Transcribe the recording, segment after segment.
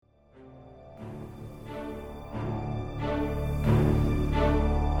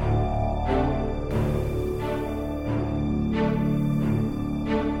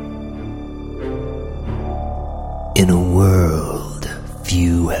In a world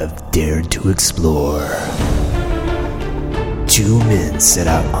few have dared to explore, two men set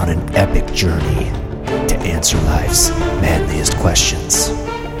out on an epic journey to answer life's manliest questions.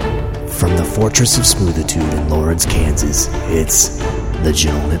 From the fortress of smoothitude in Lawrence, Kansas, it's the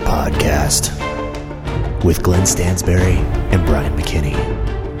Gentlemint Podcast with Glenn Stansberry and Brian McKinney.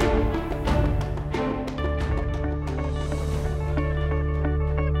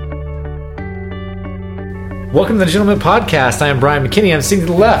 Welcome to the Gentlemint Podcast. I am Brian McKinney. I'm sitting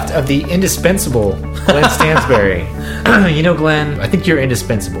to the left of the indispensable Glenn Stansberry. You know, Glenn, I think you're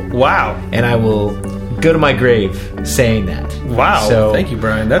indispensable. Wow. And I will go to my grave saying that. Wow. So thank you,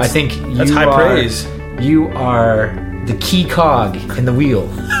 Brian. That's high praise. You are the key cog in the wheel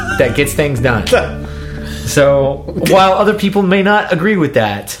that gets things done. So while other people may not agree with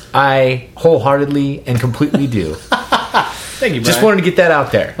that, I wholeheartedly and completely do. Thank you, Brian. Just wanted to get that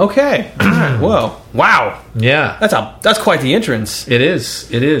out there. Okay. Whoa. Wow. Yeah. That's quite the entrance. It is.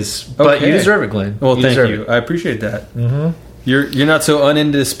 But Okay. you deserve it, Glenn. Well, thank deserve you. it. I appreciate that. Mm-hmm. You're not so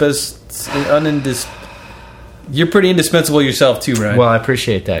You're pretty indispensable yourself too, Brian. Well, I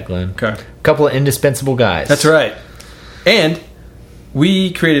appreciate that, Glenn. Okay. A couple of indispensable guys. That's right. And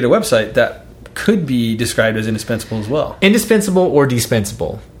we created a website that could be described as indispensable as well. Indispensable or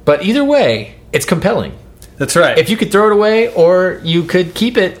dispensable. But either way, it's compelling. That's right. If you could throw it away or you could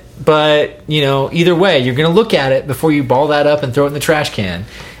keep it, but, you know, either way, you're going to look at it before you ball that up and throw it in the trash can.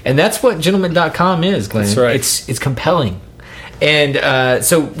 And that's what Gentlemint.com is, Glenn. That's right. It's compelling. And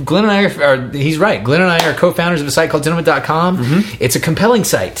so Glenn and I he's right. Glenn and I are co-founders of a site called Gentlemint.com. Mm-hmm. It's a compelling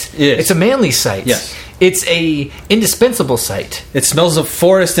site. It is. It's a manly site. Yes. It's a indispensable site. It smells of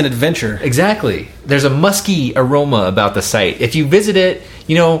forest and adventure. Exactly. There's a musky aroma about the site. If you visit it,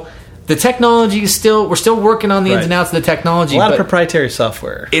 you know, the technology is we're still working on the ins and outs of the technology. A lot of proprietary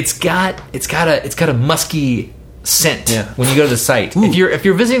software. It's got a musky scent when you go to the site. Ooh. If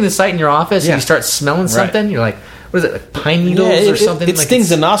you're visiting the site in your office and you start smelling something, you're like, what is it, like pine needles or something? It stings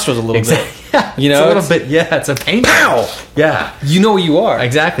the nostrils a little bit. Yeah, you know, it's a little bit. Yeah, it's a pain. Pow! Yeah, you know who you are.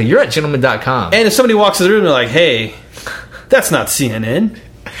 Exactly. You're at Gentlemint.com. And if somebody walks in the room, they're like, "Hey, that's not CNN.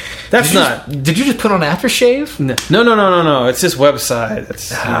 That's not." Did you just put on aftershave? No. It's this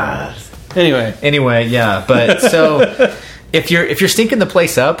website. Anyway, yeah. But so if you're stinking the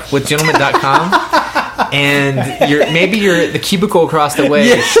place up with Gentlemint.com, and you're the cubicle across the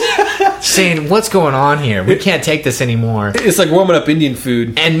way saying, "What's going on here? We can't take this anymore." It's like warming up Indian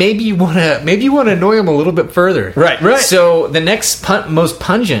food, and maybe you want to annoy them a little bit further. Right. So the next most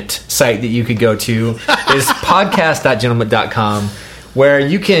pungent site that you could go to is podcast.gentlemint.com, where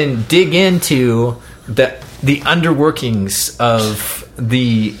you can dig into the underworkings of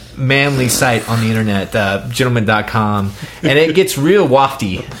the manly site on the internet, gentlemint.com, and it gets real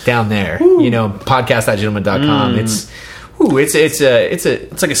wafty down there. Ooh. You know, podcast.gentlemint.com. It's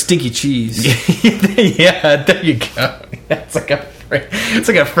like a stinky cheese. Yeah, there you go. It's like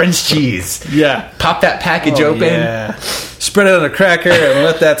a French cheese. Yeah. Pop that package open. Yeah. Spread it on a cracker and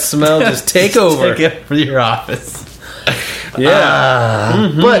let that smell just take over. Take it for your office.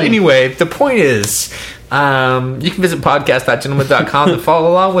 Yeah. But anyway, the point is, you can visit podcast.gentlemint.com to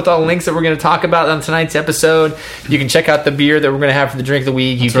follow along with all the links that we're going to talk about on tonight's episode. You can check out the beer that we're going to have for the drink of the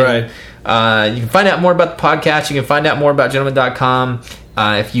week. You can find out more about the podcast. You can find out more about Gentlemint.com.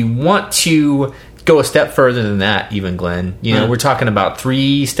 If you want to go a step further than that, even, Glenn, you know, we're talking about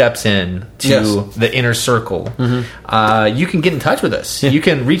 3 steps in to the inner circle. Mm-hmm. You can get in touch with us. Yeah. You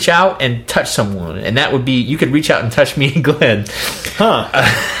can reach out and touch someone, and that would be, you could reach out and touch me and Glenn. And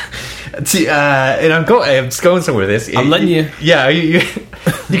I'm just going somewhere with this. I'm letting you. Yeah, you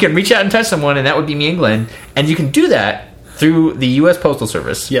can reach out and touch someone, and that would be me and Glenn. And you can do that through the U.S. Postal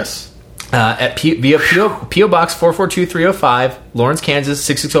Service. Yes. Via P.O. Box 442305, Lawrence, Kansas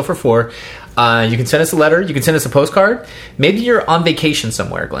 66044. You can send us a letter. You can send us a postcard. Maybe you're on vacation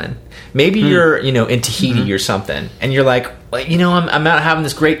somewhere, Glenn. Maybe you're, in Tahiti or something, and you're like, I'm out having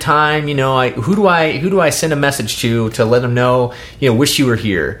this great time. Who do I send a message to let them know, wish you were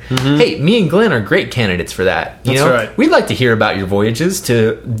here. Mm-hmm. Hey, me and Glenn are great candidates for that. That's right. We'd like to hear about your voyages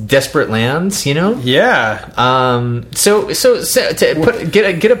to desperate lands. Yeah. So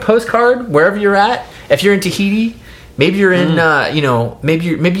get a postcard wherever you're at. If you're in Tahiti, maybe you're in, maybe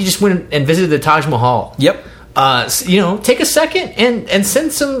you just went and visited the Taj Mahal. Yep. Take a second and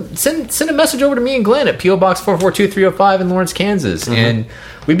send a message over to me and Glenn at P.O. Box 442305 in Lawrence, Kansas, and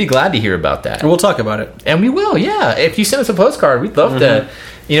we'd be glad to hear about that. And we'll talk about it. And we will, yeah. If you send us a postcard, we'd love to,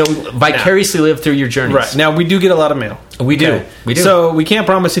 vicariously live through your journeys. Right. Now, we do get a lot of mail. We do. We do. So we can't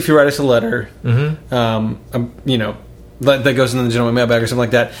promise if you write us a letter. Mm-hmm. that goes in the gentleman mailbag or something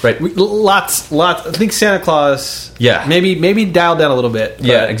like that. Right. Lots. I think Santa Claus. Yeah. Maybe dial down a little bit.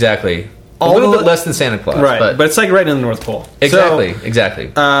 Yeah, exactly. A little bit less than Santa Claus. Right. But it's like right in the North Pole. Exactly. So, exactly.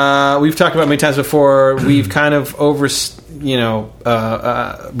 We've talked about many times before. We've kind of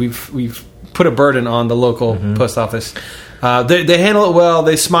we've put a burden on the local post office. They handle it well.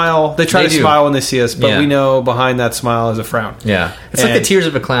 They smile. They try to smile when they see us, but we know behind that smile is a frown. Yeah. It's like the tears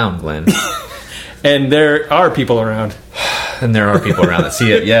of a clown, Glenn. And there are people around. And there are people around that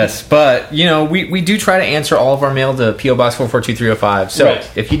see it, yes. But, we do try to answer all of our mail to P.O. Box 442305. So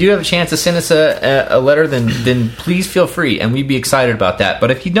if you do have a chance to send us a letter, then please feel free, and we'd be excited about that. But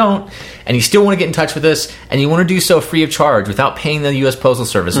if you don't, and you still want to get in touch with us, and you want to do so free of charge, without paying the U.S. Postal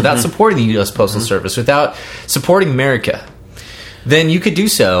Service, without supporting the U.S. Postal Service, without supporting America, then you could do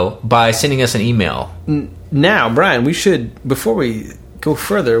so by sending us an email. Now, Brian, we should, before we go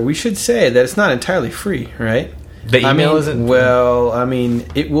further, we should say that it's not entirely free, right? The email isn't? Well,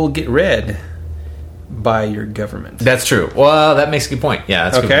 it will get read by your government. That's true. Well, that makes a good point. Yeah,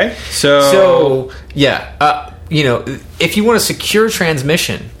 that's okay. Good. So yeah, if you want a secure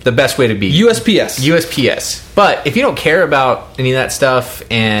transmission, the best way to be USPS. But if you don't care about any of that stuff,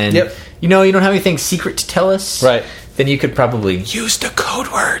 and you don't have anything secret to tell us, right? Then you could probably use the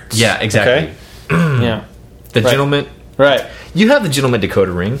code words. Yeah, exactly. Okay. Yeah, the Gentlemint. Right. You have the Gentlemint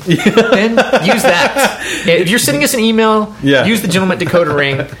decoder ring. Then use that. If you're sending us an email, use the Gentlemint decoder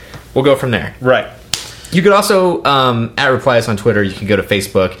ring. We'll go from there. Right. You could also reply us on Twitter. You can go to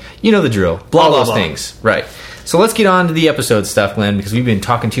Facebook. You know the drill. All those things. Right. So let's get on to the episode stuff, Glenn, because we've been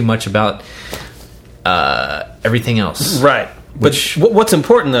talking too much about everything else. Right. But what's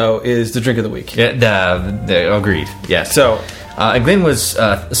important, though, is the drink of the week. Yeah, agreed. Yes. So... and Glenn was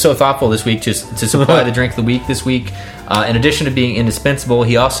so thoughtful this week to supply the drink of the week this week. In addition to being indispensable,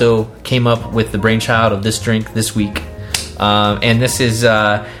 he also came up with the brainchild of this drink this week. And this is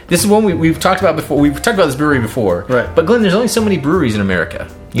one we've talked about before. We've talked about this brewery before. Right. But Glenn, there's only so many breweries in America.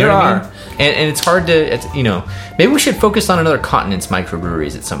 You know what I mean? And it's hard to, maybe we should focus on another continent's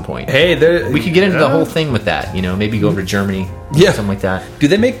microbreweries at some point. Hey, we could get into the whole thing with that. Maybe go over to Germany. Something like that. Do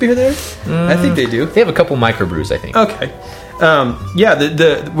they make beer there? I think they do. They have a couple microbrews, I think. Okay.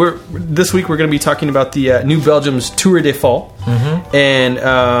 This week we're going to be talking about the New Belgium's Tour de Fall, and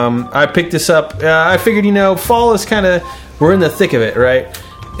I picked this up. I figured, fall is we're in the thick of it, right?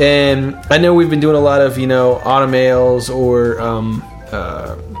 And I know we've been doing a lot of autumn ales or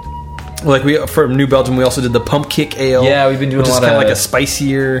from New Belgium we also did the Pump Kick Ale. Yeah, we've been doing a lot of kind of like a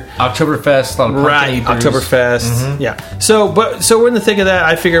spicier Oktoberfest, a lot of right Oktoberfest. Yeah. So we're in the thick of that.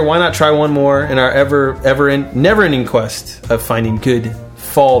 I figure why not try one more in our never-ending quest of finding good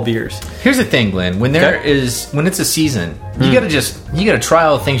fall beers. Here's the thing, Glenn. When it's a season, you gotta try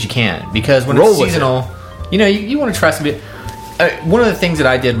all the things you can, because when it's seasonal, you want to try some beer. One of the things that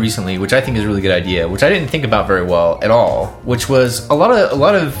I did recently, which I think is a really good idea, which I didn't think about very well at all, which was a lot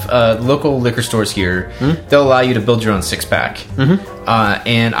of local liquor stores here. They'll allow you to build your own 6-pack,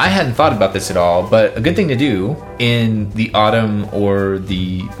 and I hadn't thought about this at all. But a good thing to do in the autumn or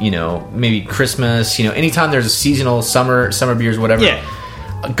the maybe Christmas, anytime there's a seasonal summer beers, whatever. Yeah.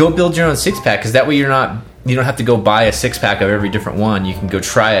 Go build your own 6-pack, because that way you don't have to go buy a 6-pack of every different one. You can go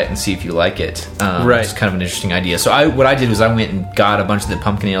try it and see if you like it. Right. It's kind of an interesting idea. So what I did was I went and got a bunch of the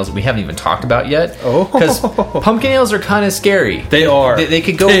pumpkin ales that we haven't even talked about yet. Oh. Because pumpkin ales are kind of scary. They are. They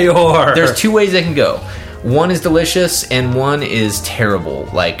could go. They are. There's two ways they can go. One is delicious and one is terrible.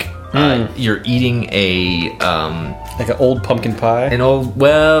 Like you're eating like an old pumpkin pie. I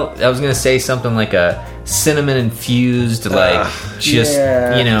was going to say something like a cinnamon infused,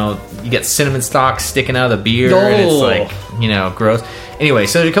 you get cinnamon stalks sticking out of the beer, and it's like, gross. Anyway,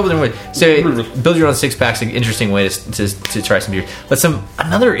 so there's a couple different ways. So build your own 6-pack's an interesting way to try some beer. But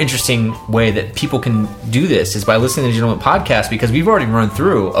another interesting way that people can do this is by listening to the Gentlemint Podcast, because we've already run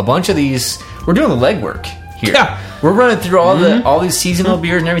through a bunch of these. We're doing the legwork here. Yeah. We're running through all these seasonal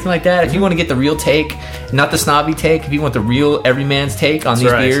beers and everything like that. If you want to get the real take, not the snobby take, if you want the real everyman's take on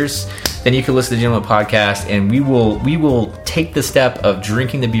these beers, then you can listen to the Gentlemint Podcast, and we will take the step of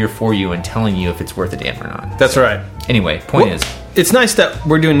drinking the beer for you and telling you if it's worth a damn or not. That's right. Anyway, point is, it's nice that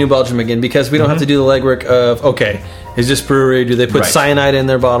we're doing New Belgium again, because we don't have to do the legwork of, okay, is this brewery, do they put cyanide in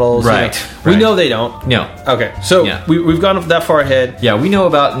their bottles? Right. We know they don't. No. Okay, so we've gone that far ahead. Yeah, we know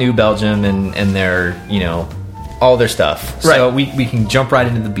about New Belgium and their, all their stuff. Right. So we can jump right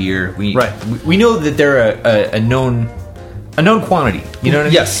into the beer. We know that they're a known quantity. You know what I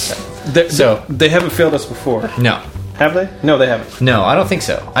mean? Yes. They haven't failed us before. No. Have they? No, they haven't. No, I don't think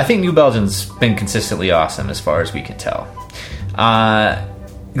so. I think New Belgium's been consistently awesome as far as we can tell.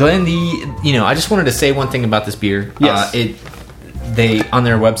 Glenn, I just wanted to say one thing about this beer. Yes. They on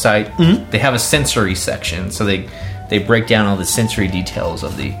their website, they have a sensory section, so they break down all the sensory details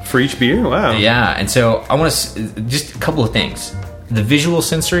of the For each beer? Wow. Yeah, and so I want to just a couple of things. The visual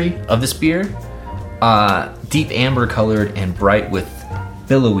sensory of this beer, deep amber colored and bright with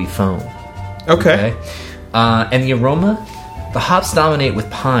billowy foam. Okay. And the aroma, the hops dominate with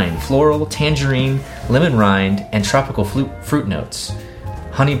pine, floral, tangerine, lemon rind, and tropical fruit notes.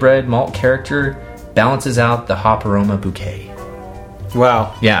 Honey bread malt character balances out the hop aroma bouquet.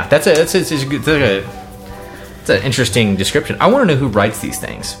 Wow. Yeah, that's an interesting description. I want to know who writes these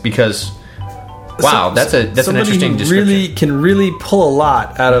things because, wow, that's an interesting description. Can really pull a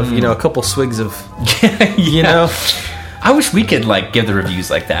lot out of a couple swigs of you know. I wish we could give the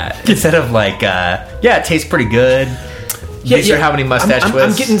reviews like that instead of it tastes pretty good. These are how many mustache twists.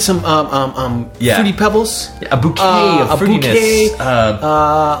 I'm getting some fruity pebbles, a bouquet of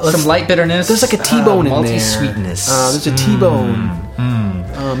fruitiness, some light bitterness. There's like a T-bone in there. Malty sweetness. There's a T-bone.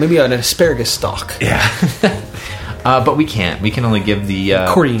 Maybe an asparagus stalk. Yeah. But we can't. We can only give the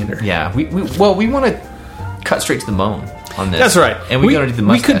coriander. Yeah. We want to cut straight to the bone on this. That's right. And we got to do the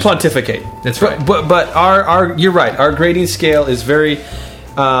mustache. We could pontificate. That's right. But our you're right. Our grading scale is very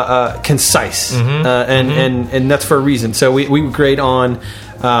concise, and that's for a reason. So we grade on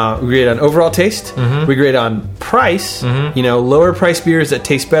overall taste. We grade on price. Lower price beers that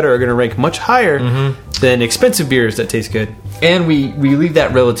taste better are going to rank much higher than expensive beers that taste good. And we leave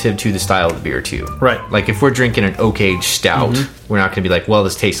that relative to the style of the beer too. Right. Like if we're drinking an oak aged stout, we're not going to be like, well,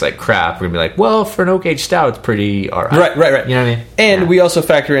 this tastes like crap. We're going to be like, well, for an oak aged stout, it's pretty all right. Right. You know what I mean? And we also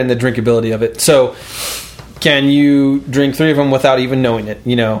factor in the drinkability of it. So can you drink 3 of them without even knowing it?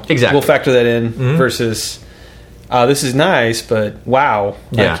 Exactly. We'll factor that in versus this is nice, but wow,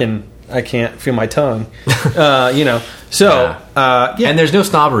 yeah. I can't feel my tongue. So yeah. And there's no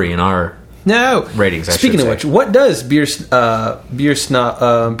snobbery in our ratings. Speaking of which, what does beersnob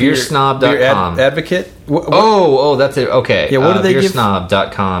beersnob.com advocate? Oh, that's it. Okay. Yeah, what do they give?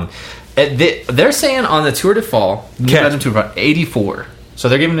 Beersnob.com. They're saying on the Tour de Fall, Belgium Tour de Fall, 84. So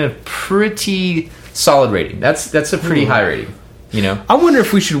they're giving it a pretty solid rating. That's a pretty high rating. I wonder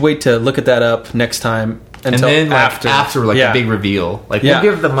if we should wait to look at that up next time until after a big reveal. We'll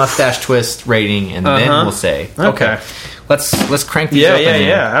give the Mustache Twist rating and then we'll say, okay, let's crank these open.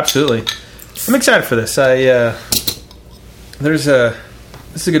 Yeah, absolutely. I'm excited for this. This is a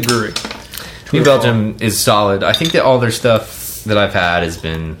good brewery. New Belgium is solid. I think that all their stuff that I've had has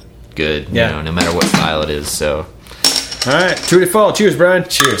been good. Yeah. No matter what style it is. So, all right, Tour de Fall. Cheers, Brian.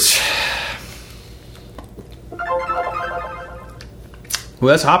 Cheers.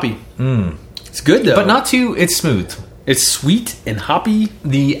 Well, that's hoppy. It's good though, but not too. It's smooth. It's sweet and hoppy.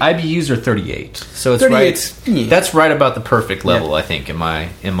 The IBUs are 38, so it's 38's, right. Yeah. That's right about the perfect level, I think, in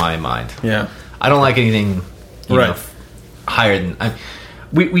my mind. Yeah, I don't like anything higher than.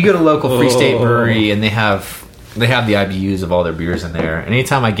 We go to local Free State Brewery, and they have the IBUs of all their beers in there. And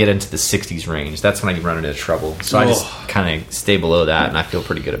anytime I get into the 60s range, that's when I run into trouble. So I just kind of stay below that, and I feel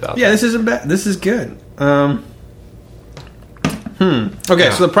pretty good about that. Yeah, this isn't bad. This is good. Okay,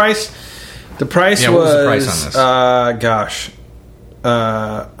 so the price. The price what was the price on this?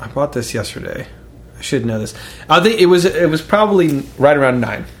 I bought this yesterday. I should know this. I think it was probably right around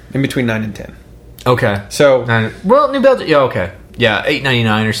 9, in between 9 and 10. Okay, so New Belgium. Yeah, okay, yeah,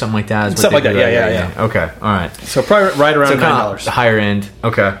 $8.99 or something like that. Something like that. Yeah. Okay, all right. So probably right around $9. The higher end.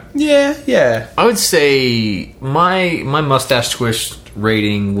 Okay. Yeah. I would say my Mustache Twist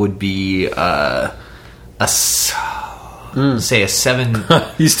rating would be say a 7.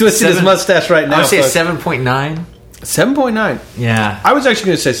 He's twisting his mustache right now. I would say a 7.9. 7.9. Yeah. I was actually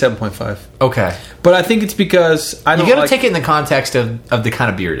going to say 7.5. Okay. But I think it's because you got to take it in the context of the kind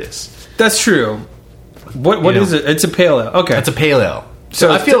of beer it is. That's true. What is it? It's a pale ale. Okay. It's a pale ale.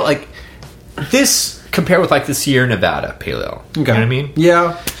 So I feel like this compared with the Sierra Nevada pale ale. Okay. You know what I mean?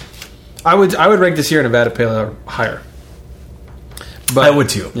 Yeah. I would rank the Sierra Nevada pale ale higher. But I would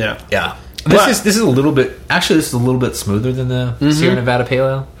too. Yeah. Yeah. This is a little bit. Actually, this is a little bit smoother than the Sierra Nevada Pale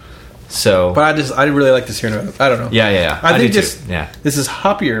Ale. So, but I really like the Sierra Nevada. I don't know. Yeah. I think this is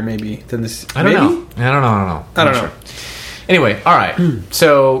hoppier maybe than this. I don't know. I don't know. Sure. Anyway, all right.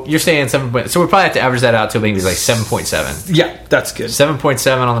 So you're saying 7. So we'll probably have to average that out to maybe 7.7. Yeah, that's good.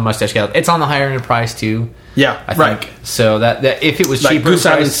 7.7 on the Mustache Scale. It's on the higher end of price too. Yeah, I think. So that if it was cheaper, Goose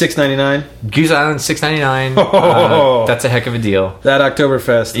Island $6.99. Goose Island $6.99. That's a heck of a deal. That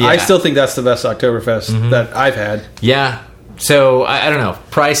Oktoberfest. Yeah. I still think that's the best Oktoberfest that I've had. Yeah. So I don't know.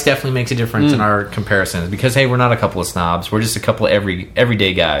 Price definitely makes a difference in our comparisons because hey, we're not a couple of snobs. We're just a couple of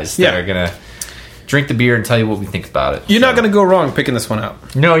everyday guys that are gonna drink the beer, and tell you what we think about it. You're not going to go wrong picking this one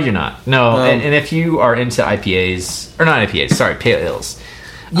out. No, you're not. No, and if you are into IPAs, or not IPAs, sorry, pale ales,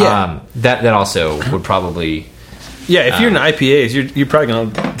 that also would probably... Yeah, if you're into IPAs, you're probably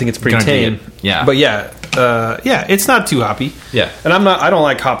going to think it's pretty tame. Yeah. But it's not too hoppy. Yeah. And I don't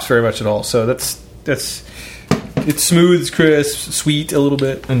like hops very much at all, so that's it's smooth, it's crisp, sweet a little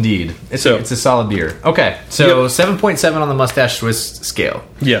bit. Indeed. It's a solid beer. Okay, so 7.7 on the Mustache Twists scale.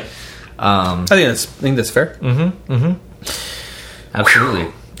 Yeah. I think that's fair.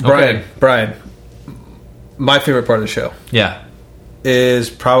 Absolutely. Brian, my favorite part of the show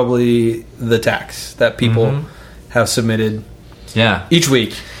is probably the tax that people have submitted each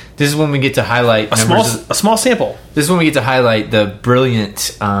week. This is when we get to highlight a small sample. This is when we get to highlight the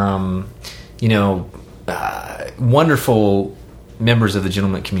brilliant, wonderful members of the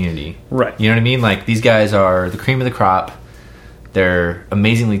Gentlemint community. Right. You know what I mean? Like, these guys are the cream of the crop. They're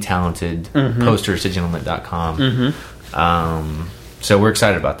amazingly talented posters to Gentlemint.com. So we're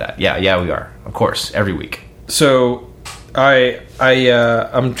excited about that. Yeah, we are. Of course, every week. So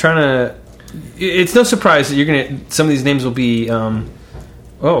I'm trying to... It's no surprise that you're gonna. Some of these names will be.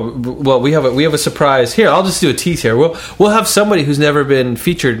 We have a surprise here. I'll just do a tease here. We'll have somebody who's never been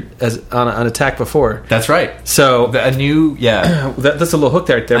featured as on Attack before. That's right. So a new that's a little hook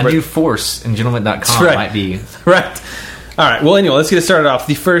right there. A new force in Gentlemint.com might be right. All right. Well, anyway, let's get it started off.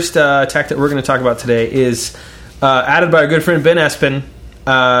 The first attack that we're going to talk about today is added by our good friend Ben Espen,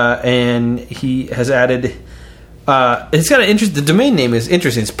 and he has added. It's got an interest. The domain name is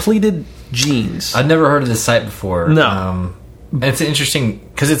interesting. It's Pleated Jeans. I've never heard of this site before. No. And it's interesting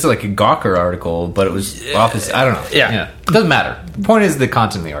because it's like a Gawker article, but it was opposite. I don't know. Yeah. It doesn't matter. The point is the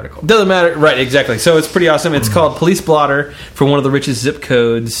content of the article. Doesn't matter. Right, exactly. So it's pretty awesome. It's called Police Blotter for one of the richest zip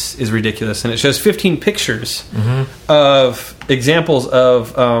codes is ridiculous. And it shows 15 pictures of examples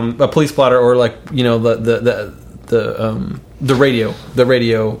of a police blotter or the radio. The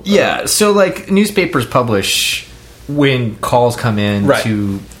radio. Yeah. So like newspapers publish when calls come in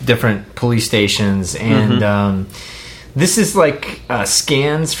to different police stations and this is like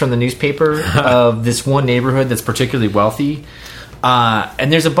scans from the newspaper of this one neighborhood that's particularly wealthy. And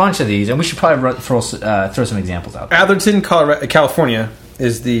there's a bunch of these, and we should probably throw some examples out there. Atherton, California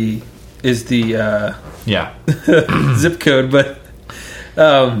is the zip code, but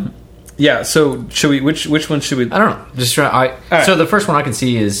so should we? Which one should we? I don't know. Just try. So the first one I can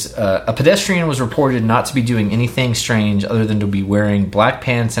see is a pedestrian was reported not to be doing anything strange other than to be wearing black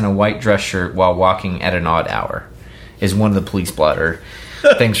pants and a white dress shirt while walking at an odd hour. Is one of the police blotter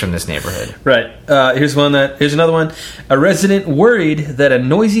things from this neighborhood. Right. Here's another one. A resident worried that a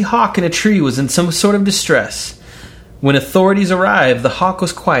noisy hawk in a tree was in some sort of distress. When authorities arrived, the hawk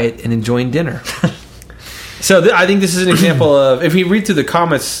was quiet and enjoying dinner. So I think this is an example of, if you read through the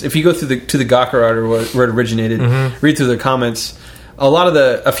comments, if you go to the Gawker article where it originated, read through the comments,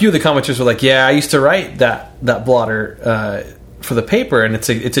 a few of the commenters were like, yeah, I used to write that blotter for the paper, and it's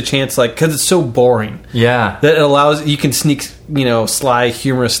a chance, like, because it's so boring, that it allows you can sneak sly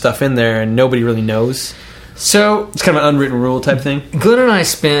humorous stuff in there and nobody really knows. So it's kind of an unwritten rule type thing. Glenn and I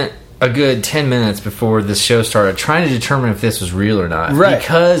spent a good 10 minutes before this show started trying to determine if this was real or not,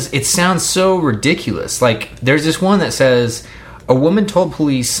 because it sounds so ridiculous. Like, there's this one that says a woman told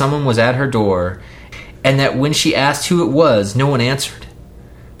police someone was at her door and that when she asked who it was, no one answered.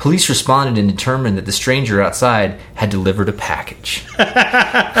 Police responded and determined that the stranger outside had delivered a package.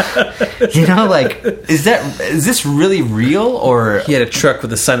 Is this really real? Or he had a truck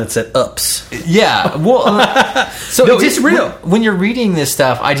with a sign that said "Ups"? Yeah. Well, so no, it's real. When you're reading this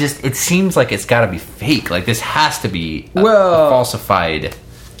stuff, it seems like it's got to be fake. Like, this has to be a falsified.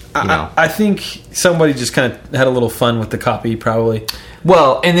 I think somebody just kind of had a little fun with the copy, probably.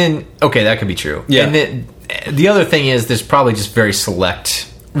 Well, and then that could be true. Yeah. And then the other thing is, there's probably just very select.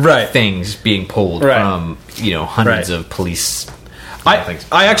 Things being pulled from hundreds of police. I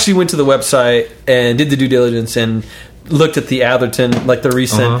actually went to the website and did the due diligence and looked at the Atherton, like the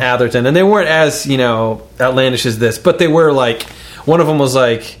recent Atherton, and they weren't as outlandish as this, but they were like, one of them was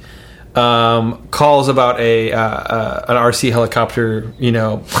like calls about an RC helicopter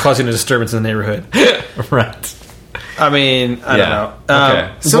causing a disturbance in the neighborhood. Right. I mean, I don't know.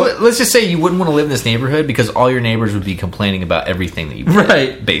 Okay. So let's just say you wouldn't want to live in this neighborhood because all your neighbors would be complaining about everything that you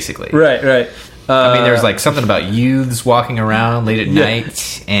did, basically. Right. I mean, there's like something about youths walking around late at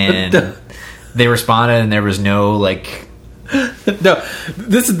night, and they responded, and there was no like. No,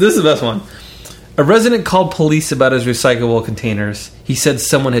 this is the best one. A resident called police about his recyclable containers. He said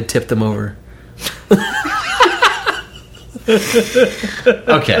someone had tipped them over.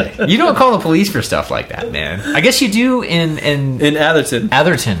 Okay, you don't call the police for stuff like that, man. I guess you do in Atherton.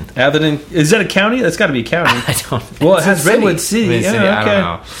 Atherton, is that a county? That's got to be a county. I don't. Well, it has Redwood City. I don't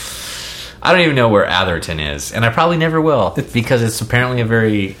know. I don't even know where Atherton is, and I probably never will because it's apparently a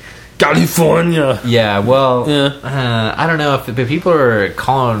very California. Yeah, well, I don't know if people are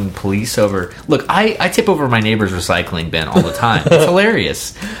calling police over. Look, I tip over my neighbor's recycling bin all the time. It's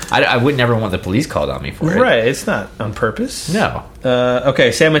hilarious. I would never want the police called on me for it. Right, it's not on purpose. No.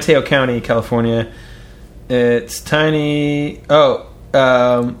 Okay, San Mateo County, California. It's tiny.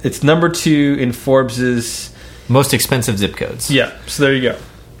 It's number 2 in Forbes's most expensive zip codes. Yeah, so there you go.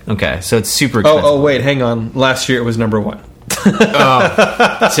 Okay, so it's super expensive. Oh, wait, hang on. Last year it was number 1.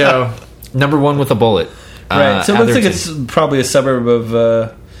 So number 1 with a bullet. Right. So it looks like it's probably a suburb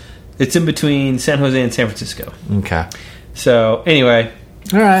of. It's in between San Jose and San Francisco. Okay. So anyway,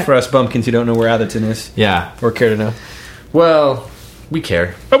 all right. For us bumpkins who don't know where Atherton is, or care to know. Well, we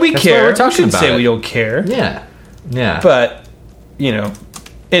care. But we That's care. We're talking about say we don't care. Yeah. Yeah. But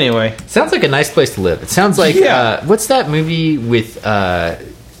anyway, sounds like a nice place to live. It sounds like what's that movie with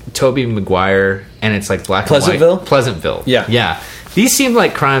Tobey Maguire, and it's like black Pleasantville? and white. Pleasantville. Yeah. These seem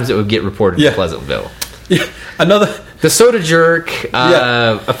like crimes that would get reported to Pleasantville. Yeah. The soda jerk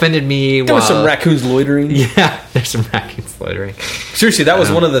offended me. There were some raccoons loitering. Yeah, there's some raccoons loitering. Seriously, that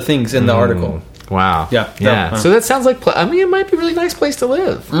was one of the things in the article. Wow. Yeah. So that sounds like it might be a really nice place to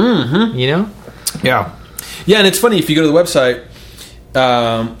live. Mm-hmm. Yeah. Yeah, and it's funny if you go to the website,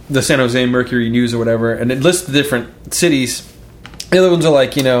 the San Jose Mercury News or whatever, and it lists the different cities. The other ones are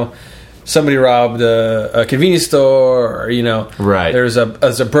like, somebody robbed a convenience store, or, right. There's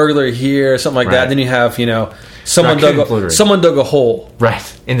a burglar here, something like that. Then you have, someone dug a hole.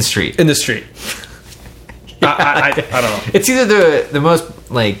 Right. In the street. I don't know. It's either the most,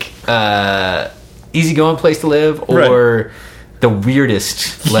 easygoing place to live or the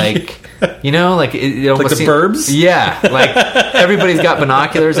weirdest, like it almost the burbs? Yeah. Like, everybody's got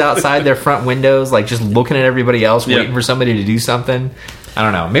binoculars outside their front windows, just looking at everybody else, waiting for somebody to do something. I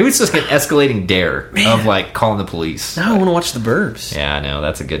don't know. Maybe it's just an escalating dare of calling the police. Now I want to watch The Burbs. Yeah, I know.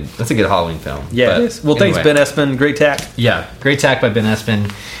 That's a good Halloween film. Yeah, it is. Well, thanks, Ben Espin. Great tack. Yeah, great tack by Ben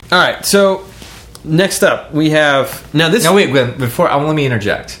Espin. All right, so next up we have now this. No, wait, Glenn. Let me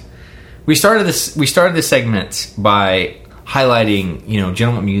interject. We started this segment by highlighting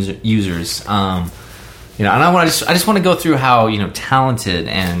Gentlemint users. And I just want to go through how talented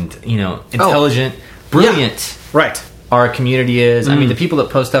and intelligent, brilliant. Right. Our community is. I mean, the people that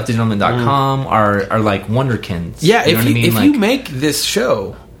post stuff to gentlemint.com are like wonderkins. Yeah, if you make this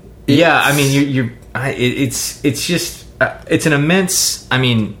show, it's an immense. I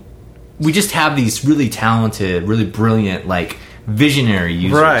mean, we just have these really talented, really brilliant, visionary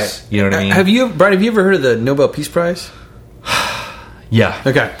users. Right. You know what I mean? Brian? Have you ever heard of the Nobel Peace Prize? Yeah.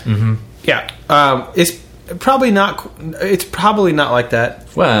 Okay. Mm-hmm. Yeah. It's probably not. It's probably not like that.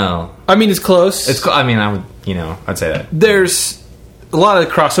 Well, I mean, it's close. I'd say that there's a lot of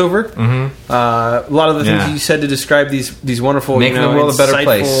crossover. Mm-hmm. A lot of the things you said to describe these wonderful, making the world a better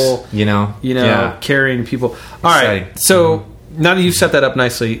place. Caring people. All right, so now that you've set that up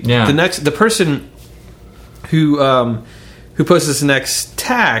nicely, the person who posts this next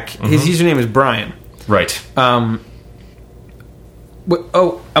tack, his username is Brian. Right. I'm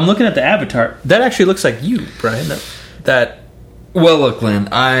looking at the avatar. That actually looks like you, Brian. Well, look, Glenn,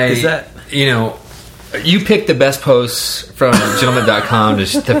 you picked the best posts from Gentlemint.com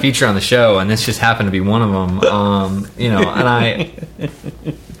to feature on the show, and this just happened to be one of them. And I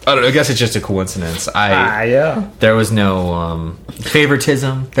don't know, I guess it's just a coincidence. There was no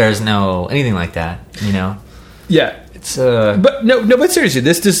favoritism. There's no anything like that. Yeah. It's but seriously,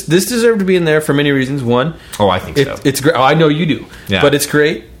 this deserved to be in there for many reasons. One, I think so. It's great. I know you do. Yeah. But it's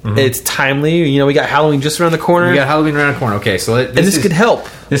great. Mm-hmm. It's timely. We got Halloween just around the corner. Okay, so this could help.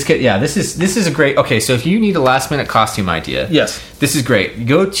 This is a great. Okay, so if you need a last minute costume idea, yes, this is great. You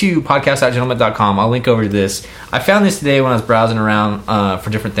go to podcast.gentlemint.com. I'll link over to this. I found this today when I was browsing around for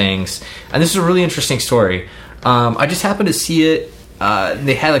different things, and this is a really interesting story. I just happened to see it.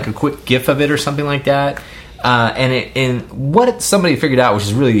 They had a quick GIF of it or something like that. And what somebody figured out, which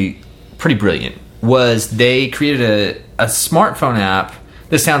is really pretty brilliant, was they created a smartphone app.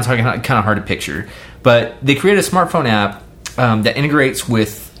 This sounds kind of hard to picture, but they created a smartphone app that integrates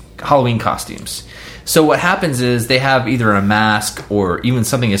with Halloween costumes. So what happens is they have either a mask or even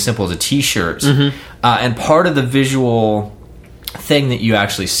something as simple as a T-shirt, mm-hmm. And part of the visual thing that you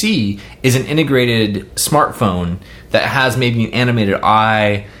actually see is an integrated smartphone that has maybe an animated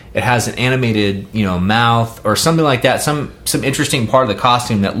eye. It has an animated, mouth or something like that. Some interesting part of the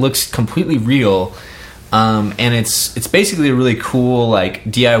costume that looks completely real, and it's basically a really cool like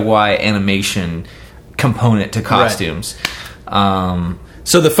DIY animation component to costumes. Right.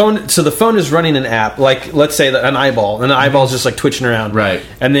 So the phone is running an app, like let's say an eyeball, and the eyeball is just like twitching around, right?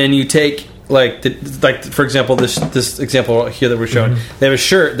 And then you take like for example this example here that we're showing, they have a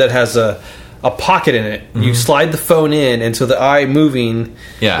shirt that has a pocket in it. You slide the phone in, and so the eye moving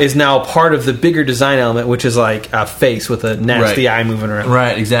is now part of the bigger design element, which is like a face with a nasty eye moving around.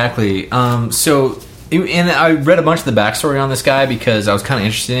 Right, exactly. And I read a bunch of the backstory on this guy because I was kind of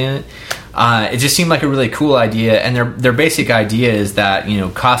interested in it. It just seemed like a really cool idea, and their basic idea is that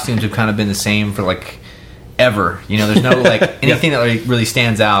costumes have kind of been the same for like ever. There's no like anything that really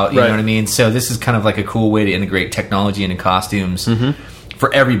stands out. You know what I mean? So this is kind of like a cool way to integrate technology into costumes.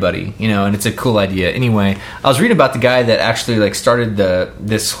 For everybody, and it's a cool idea. Anyway, I was reading about the guy that actually like started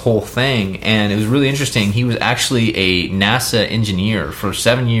this whole thing, and it was really interesting. He was actually a NASA engineer for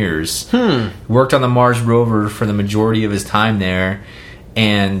 7 years. Worked on the Mars rover for the majority of his time there,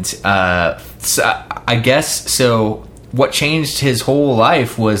 and so I guess so. What changed his whole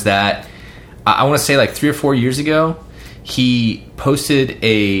life was that I want to say like 3 or 4 years ago, he posted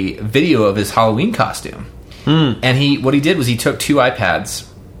a video of his Halloween costume. And what he did was he took 2 iPads,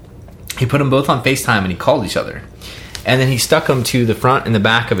 he put them both on FaceTime, and he called each other, and then he stuck them to the front and the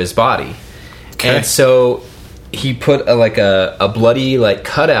back of his body. Okay. And so he put a bloody like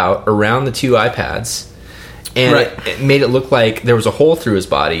cutout around the 2 iPads, and it made it look like there was a hole through his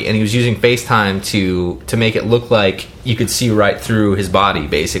body, and he was using FaceTime to make it look like you could see right through his body,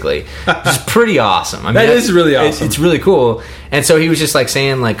 basically. Which is pretty awesome. I mean, that is really awesome. It's really cool. And so he was just like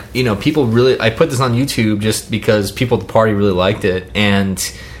saying like, people really, I put this on YouTube just because people at the party really liked it, and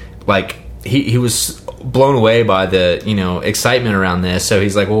like he was blown away by the excitement around this. So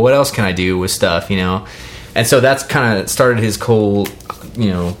he's like, well, what else can I do with stuff, And so that's kind of started his whole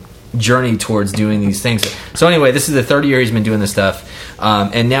journey towards doing these things. So anyway, this is the 3rd year he's been doing this stuff,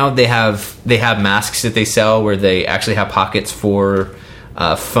 and now they have masks that they sell where they actually have pockets for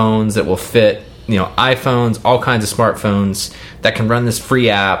phones that will fit iPhones, all kinds of smartphones that can run this free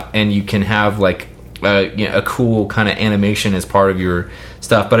app, and you can have like a cool kind of animation as part of your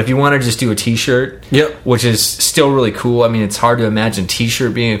stuff. But if you want to just do a t-shirt, which is still really cool. I mean, it's hard to imagine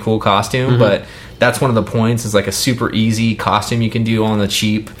t-shirt being a cool costume, but that's one of the points. It's like a super easy costume you can do on the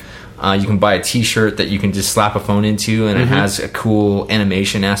cheap. You can buy a t-shirt that you can just slap a phone into, and it has a cool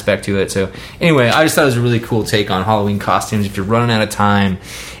animation aspect to it. So anyway, I just thought it was a really cool take on Halloween costumes. If you're running out of time,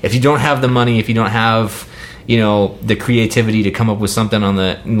 if you don't have the money, if you don't have the creativity to come up with something in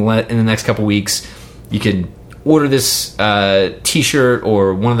the next couple weeks, you can order this t-shirt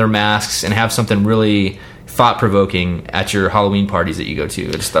or one of their masks and have something really thought-provoking at your Halloween parties that you go to.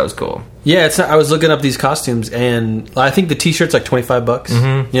 I just thought it was cool. Yeah, I was looking up these costumes, and I think the t-shirt's like $25.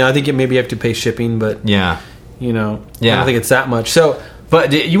 I think maybe you have to pay shipping, but I don't think it's that much. So,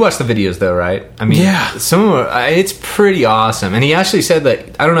 but you watched the videos though, right? I mean, some of them it's pretty awesome. And he actually said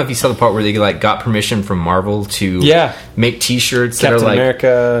that, I don't know if you saw the part where they like got permission from Marvel to make t-shirts Captain that are like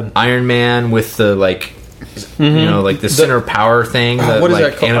America, Iron Man with the like like the center power thing that what is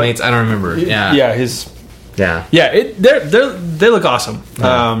like that called? animates. I don't remember. They look awesome.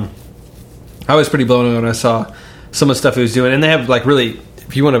 I was pretty blown away when I saw some of the stuff he was doing, and they have like really,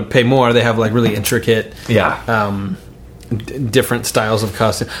 if you want to pay more, they have like really intricate different styles of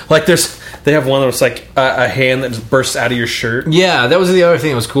costume. Like they have one that's like a hand that just bursts out of your shirt. Yeah, that was the other thing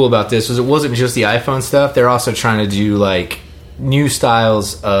that was cool about this, was it wasn't just the iPhone stuff. They're also trying to do like new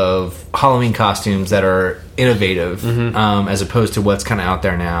styles of Halloween costumes that are innovative, as opposed to what's kind of out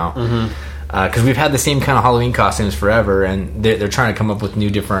there now. Because we've had the same kind of Halloween costumes forever, and they're trying to come up with new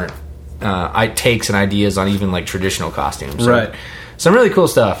different takes and ideas on even like traditional costumes. Right. Some really cool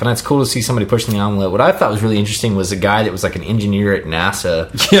stuff, and it's cool to see somebody pushing the envelope. What I thought was really interesting was a guy that was like an engineer at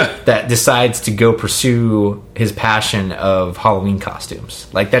NASA that decides to go pursue his passion of Halloween costumes.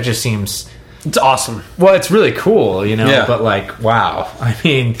 Like, that just seems... It's awesome. Well, it's really cool, but like, wow. I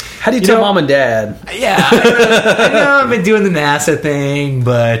mean... How do you tell mom and dad? Yeah. I know I've been doing the NASA thing,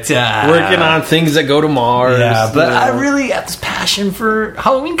 but... working on things that go to Mars. Yeah, but I really have this passion for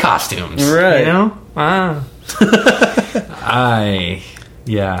Halloween costumes. Right. Wow.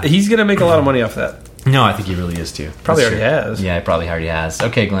 He's gonna make a lot of money off that. No, I think he really is too. Probably already has. Yeah, he probably already has.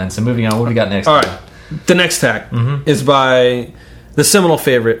 Okay, Glenn, so moving on, what do we got next? All right, the next tag is by the seminal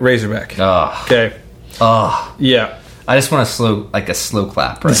favorite, Razorback. Oh. Okay. Oh. Yeah. I just want a slow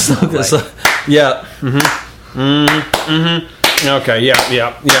clap right now. Yeah. Okay,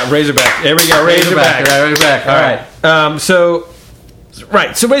 yeah. Razorback. There we go, Razorback. Razorback. All right. So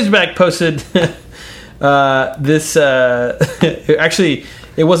Razorback posted... this actually,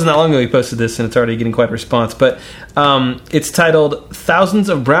 it wasn't that long ago he posted this, and it's already getting quite a response. But it's titled "Thousands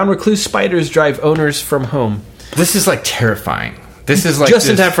of Brown Recluse Spiders Drive Owners from Home." This is like terrifying. This is like just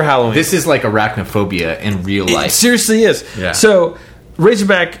in time for Halloween. This is like arachnophobia in real life. It seriously is. Yeah. So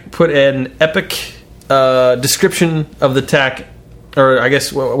Razorback put an epic description of the attack, or I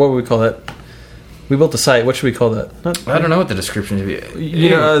guess what would we call that? We built the site. What should we call that? I don't know what the description is. You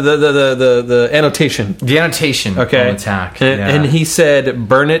know, the annotation. The annotation on the attack. And he said,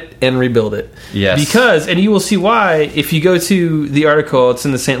 burn it and rebuild it. Yes. Because, and you will see why, if you go to the article, it's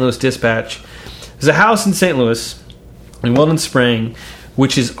in the St. Louis Dispatch. There's a house in St. Louis, in Weldon Spring,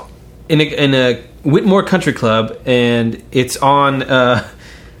 which is in a Whitmore Country Club, and it's on,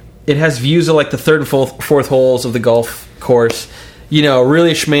 it has views of like the third and fourth holes of the golf course. You know,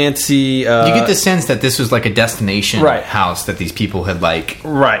 really schmancy. You get the sense that this was like a destination house that these people had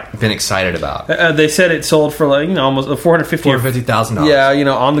been excited about. They said it sold for like almost $450,000. Yeah,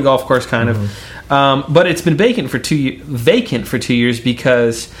 on the golf course kind of. But it's been vacant for 2 years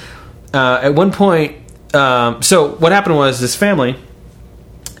because at one point. So what happened was this family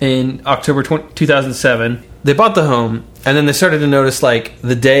in October 2007 they bought the home. And then they started to notice, like,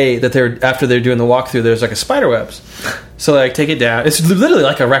 the day that after they're doing the walkthrough, there's like a spider webs. So like, take it down. It's literally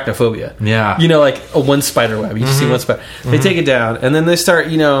like arachnophobia. Yeah. Like a one spider web. You just see one spider. They take it down, and then they start,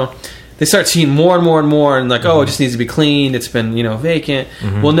 they start seeing more and more and more, and like, oh, it just needs to be cleaned. It's been, vacant.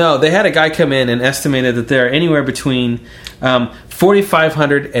 Well, no, they had a guy come in and estimated that there are anywhere between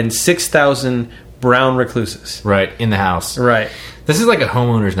 4,500 and 6,000 brown recluses. Right, in the house. Right. This is like a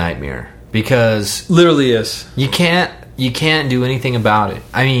homeowner's nightmare because literally is. You can't do anything about it.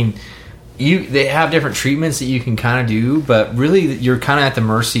 I mean, they have different treatments that you can kind of do, but really you're kind of at the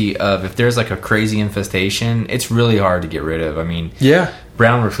mercy of if there's like a crazy infestation, it's really hard to get rid of. I mean, yeah,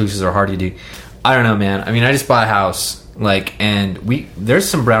 brown recluses are hard to do. I don't know, man. I mean, I just bought a house, and there's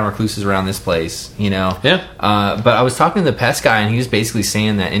some brown recluses around this place, Yeah. But I was talking to the pest guy, and he was basically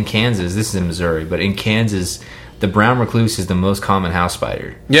saying that in Kansas, this is in Missouri, but in Kansas, the brown recluse is the most common house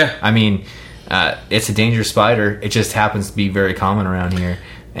spider. Yeah. I mean, it's a dangerous spider. It just happens to be very common around here,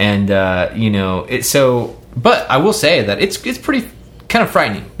 and But I will say that it's pretty kind of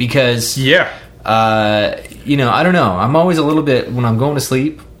frightening because I don't know. I'm always a little bit when I'm going to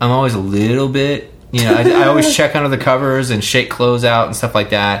sleep. I'm always a little bit. I always check under the covers and shake clothes out and stuff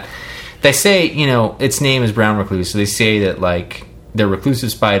like that. They say its name is brown recluse, so they say that like they're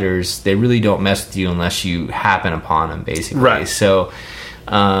reclusive spiders. They really don't mess with you unless you happen upon them, basically. Right. So.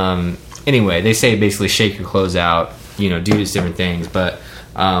 Anyway, they say basically shake your clothes out, do these different things. But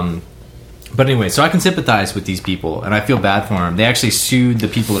anyway, so I can sympathize with these people, and I feel bad for them. They actually sued the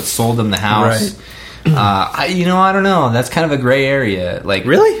people that sold them the house. Right. I don't know. That's kind of a gray area. Like,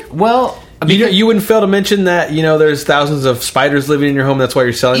 really? Well, I mean, you wouldn't fail to mention that there's thousands of spiders living in your home. That's why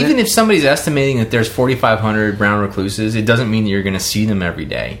you're selling even it. If somebody's estimating that there's 4,500 brown recluses, it doesn't mean that you're going to see them every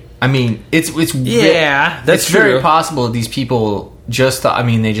day. I mean, it's that's true. Very possible that these people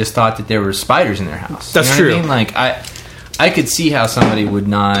they just thought that there were spiders in their house. That's true. What I mean? Like, I could see how somebody would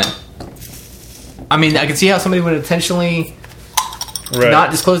not. I mean, I could see how somebody would intentionally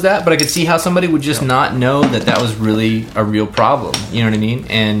not disclose that, but I could see how somebody would just not know that was really a real problem. You know what I mean?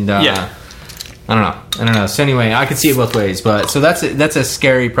 And I don't know. So anyway, I could see it both ways, but so that's a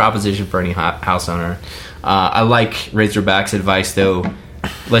scary proposition for any house owner. I like Razorback's advice though.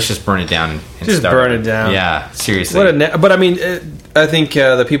 Let's just burn it down. Just burn it down. Yeah, seriously. But I mean, I think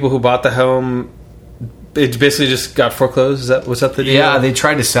the people who bought the home, it basically just got foreclosed. Was that the deal? Yeah, they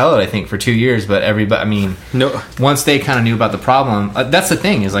tried to sell it, I think, for 2 years, but everybody. I mean, no. Once they kind of knew about the problem, that's the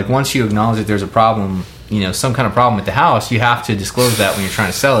thing. Is like once you acknowledge that there's a problem, some kind of problem with the house, you have to disclose that when you're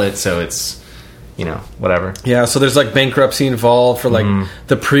trying to sell it. So it's. Whatever. Yeah, so there's like bankruptcy involved for like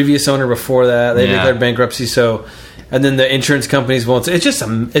the previous owner before that. They declared bankruptcy, so and then the insurance companies won't. It's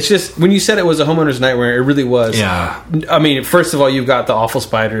just when you said it was a homeowner's nightmare, it really was. Yeah. I mean, first of all, you've got the awful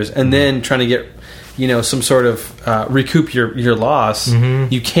spiders, and then trying to get some sort of recoup your loss.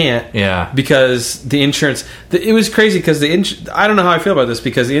 You can't. Yeah. Because the insurance. It was crazy because I don't know how I feel about this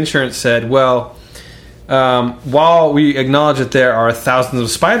because the insurance said, well. While we acknowledge that there are thousands of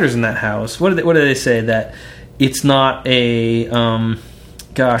spiders in that house, what do they say? That it's not a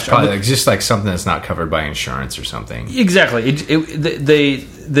probably like just like something that's not covered by insurance or something. Exactly.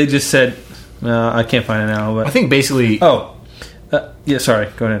 They just said I can't find it now. But I think basically. Yeah. Sorry.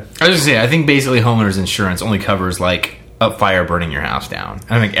 Go ahead. I was just saying. I think basically homeowners insurance only covers like a fire burning your house down.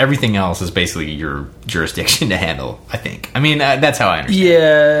 I think everything else is basically your jurisdiction to handle. I think. I mean that's how I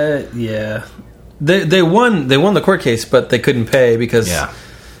understand. Yeah. They won the court case, but they couldn't pay because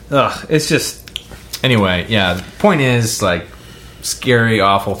it's just anyway. Yeah, the point is like scary,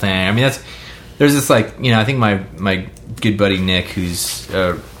 awful thing. I mean, there's this like, you know, I think my good buddy Nick, who's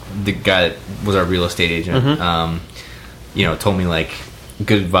the guy that was our real estate agent, you know, told me like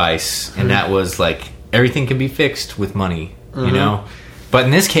good advice, and that was like everything can be fixed with money, you know. But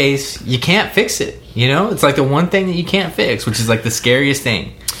in this case, you can't fix it. You know, it's like the one thing that you can't fix, which is like the scariest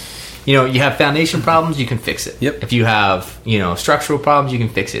thing. You know, you have foundation problems, you can fix it. Yep. If you have, you know, structural problems, you can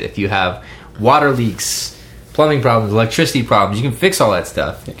fix it. If you have water leaks, plumbing problems, electricity problems, you can fix all that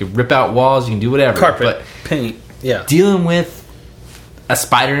stuff. You can rip out walls, you can do whatever. Carpet, but paint, yeah. Dealing with a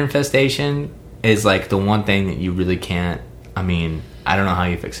spider infestation is like the one thing that you really can't. I mean, I don't know how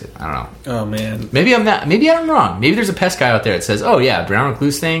you fix it. I don't know. Oh man. Maybe I'm wrong. Maybe there's a pest guy out there that says, "Oh yeah, brown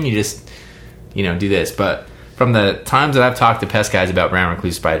recluse thing. You just, you know, do this." But from the times that I've talked to pest guys about brown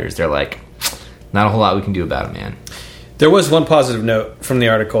recluse spiders, they're like, "Not a whole lot we can do about it, man." There was one positive note from the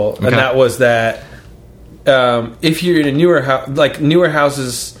article, and that was that if you're in a newer house, like newer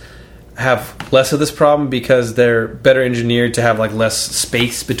houses have less of this problem because they're better engineered to have like less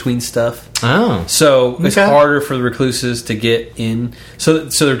space between stuff. Oh, so it's harder for the recluses to get in. So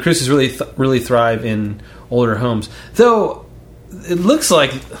the recluses really thrive in older homes. Though it looks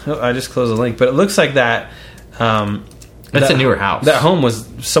like I just closed the link, but it looks like that. That's a newer house. That home was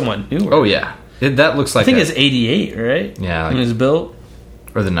somewhat newer. Oh yeah, that looks like. I think it's 88, right? Yeah, when it was built,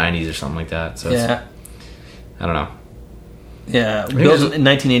 or the 90s or something like that. So yeah, I don't know. Yeah, built in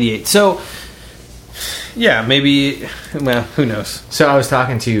 1988. So, yeah, maybe. Well, who knows? So I was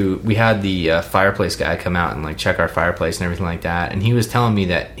talking to. We had the fireplace guy come out and like check our fireplace and everything like that, and he was telling me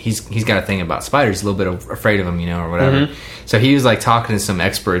that he's got a thing about spiders, a little bit afraid of them, you know, or whatever. So he was like talking to some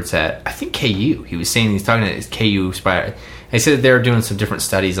experts at I think KU. He was saying he's talking to his KU spider. He said that they were doing some different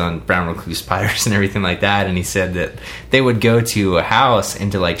studies on brown recluse spiders and everything like that, and he said that they would go to a house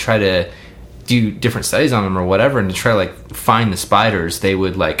and to like try to do different studies on them or whatever, and to try to like find the spiders, they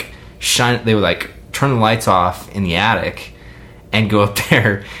would like turn the lights off in the attic and go up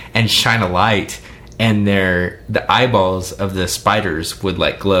there and shine a light, and the eyeballs of the spiders would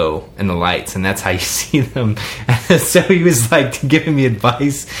like glow in the lights, and that's how you see them. So he was like giving me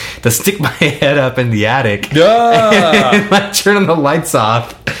advice to stick my head up in the attic and like turn the lights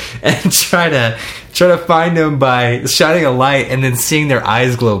off and try to find them by shining a light and then seeing their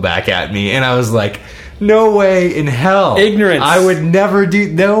eyes glow back at me. And I was like, no way in hell. Ignorance. I would never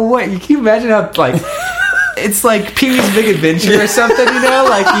do. No way. Can you imagine how like it's like Pee-wee's Big Adventure or something, you know?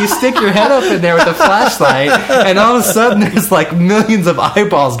 Like you stick your head up in there with a flashlight and all of a sudden there's like millions of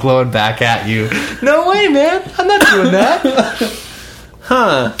eyeballs glowing back at you. No way, man. I'm not doing that.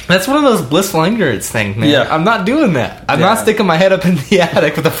 Huh. That's one of those blissful ignorance things, man. Yeah. I'm not doing that. I'm not sticking my head up in the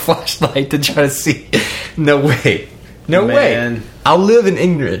attic with a flashlight to try to see. No way. No way. I'll live in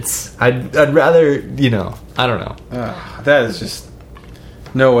ignorance. I'd rather, you know, I don't know. That is just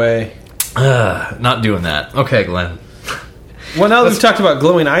no way. Not doing that. Okay, Glenn. Well, now that we've talked about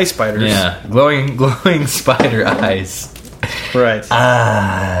glowing eye spiders. Yeah, glowing spider eyes. Right.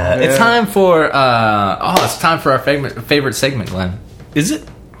 It's time for it's time for our favorite segment, Glenn. Is it?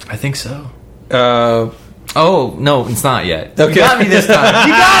 I think so. Oh, no, it's not yet. Okay. You got me this time.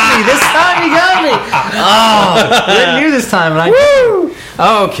 You got me this time. You got me. Oh, you're new this time. And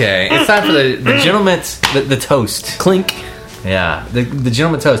okay, it's time for the Gentlemint, the toast. Clink. Yeah, the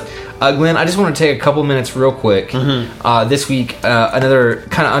Gentlemint toast. Glenn, I just want to take a couple minutes real quick. This week, another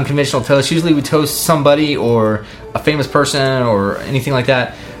kind of unconventional toast. Usually we toast somebody or a famous person or anything like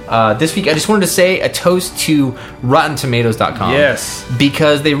that. This week, I just wanted to say a toast to RottenTomatoes.com. Yes.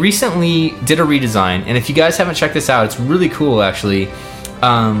 Because they recently did a redesign, and if you guys haven't checked this out, it's really cool, actually.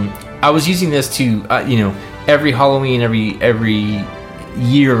 I was using this to, every Halloween, every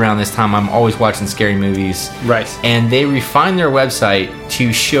year around this time, I'm always watching scary movies. Right. And they refined their website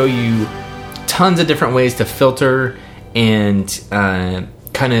to show you tons of different ways to filter and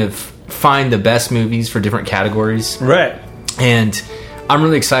kind of find the best movies for different categories. Right. And I'm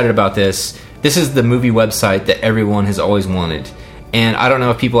really excited about this. This is the movie website that everyone has always wanted. And I don't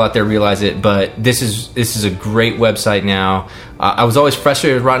know if people out there realize it, but this is a great website now. I was always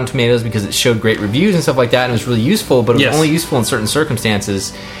frustrated with Rotten Tomatoes because it showed great reviews and stuff like that, and it was really useful, but it was only useful in certain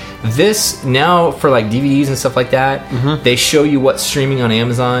circumstances. This, now for like DVDs and stuff like that, they show you what's streaming on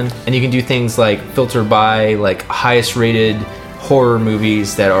Amazon, and you can do things like filter by like highest rated horror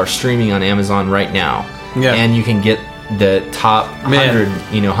movies that are streaming on Amazon right now. Yeah. And you can get the top 100,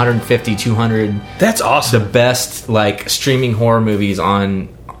 150, 200. That's awesome. The best like streaming horror movies on,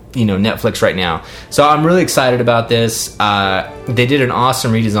 Netflix right now. So I'm really excited about this. They did an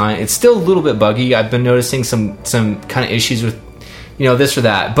awesome redesign. It's still a little bit buggy. I've been noticing some kind of issues with, this or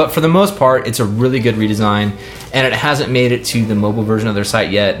that. But for the most part, it's a really good redesign, and it hasn't made it to the mobile version of their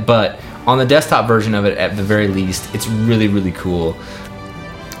site yet. But on the desktop version of it, at the very least, it's really, really cool.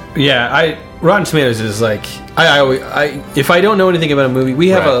 Yeah, Rotten Tomatoes is like I if I don't know anything about a movie, we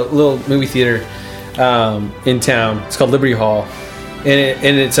have a little movie theater in town. It's called Liberty Hall,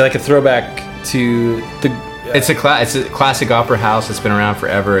 and it's like a throwback to the. It's a classic opera house that's been around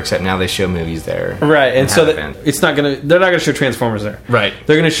forever, except now they show movies there. Right, and so they're not going to show Transformers there. Right.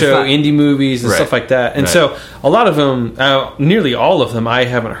 They're going to show indie movies and stuff like that. And so a lot of them, nearly all of them, I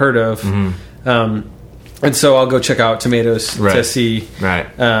haven't heard of. Mm-hmm. And so I'll go check out Tomatoes to see what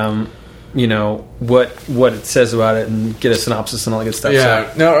it says about it and get a synopsis and all that good stuff.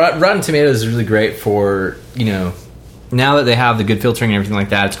 Yeah. So. No, Rotten Tomatoes is really great for, now that they have the good filtering and everything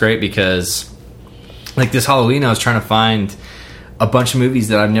like that, it's great because... Like this Halloween, I was trying to find a bunch of movies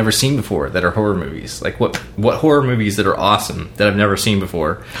that I've never seen before that are horror movies. Like what horror movies that are awesome that I've never seen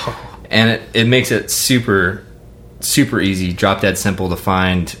before. And it makes it super, super easy, drop dead simple to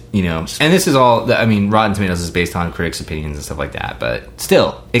find, And this is all, Rotten Tomatoes is based on critics' opinions and stuff like that. But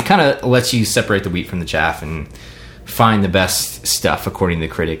still, it kind of lets you separate the wheat from the chaff and find the best stuff according to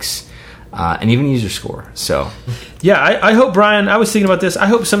the critics. And even user score. So, yeah, I hope, Brian, I was thinking about this. I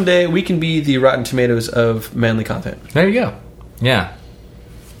hope someday we can be the Rotten Tomatoes of manly content. There you go. Yeah.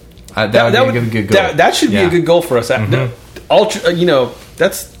 That would be a good goal. That should be a good goal for us. Mm-hmm.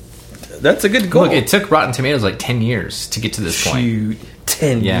 That's a good goal. Look, it took Rotten Tomatoes like 10 years to get to this point.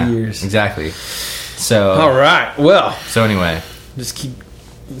 10 years. Exactly. So. All right. Well. So anyway. Just keep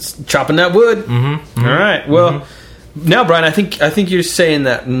chopping that wood. Mm-hmm. All right. Well. Mm-hmm. Now, Brian, I think you're saying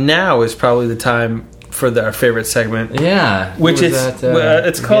that now is probably the time for our favorite segment. Yeah, which is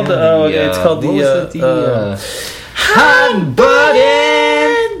it's called the hot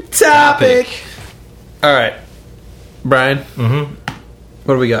button topic. All right, Brian. Mm-hmm.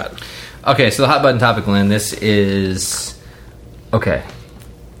 What do we got? Okay, so the hot button topic, Glenn. This is okay.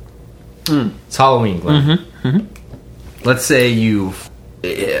 It's Halloween, Glenn. Mm-hmm. Mm-hmm. Let's say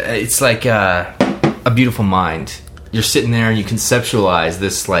it's like a beautiful mind. You're sitting there and you conceptualize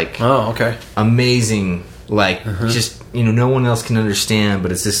this amazing, just, no one else can understand,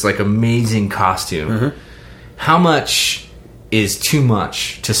 but it's this amazing costume. Mm-hmm. How much is too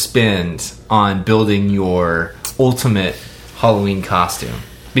much to spend on building your ultimate Halloween costume?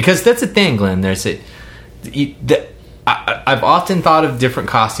 Because that's the thing, Glenn. I've often thought of different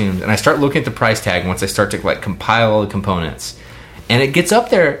costumes and I start looking at the price tag once I start to compile all the components. And it gets up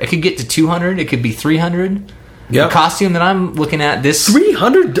there. It could get to $200. It could be $300. Yep. The costume that I'm looking at, this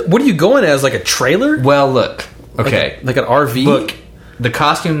 $300. What are you going as? Like a trailer? Well, look. Okay, like an RV. Look, the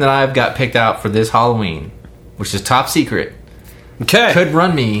costume that I've got picked out for this Halloween, which is top secret. Okay, could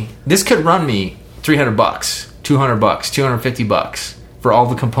run me $300, $200, $250 for all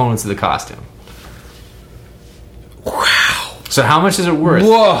the components of the costume. Wow. So how much is it worth?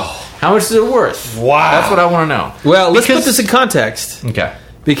 Whoa. How much is it worth? Wow. That's what I want to know. Well, let's put this in context. Okay.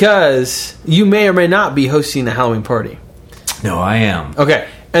 Because you may or may not be hosting a Halloween party. No, I am. Okay.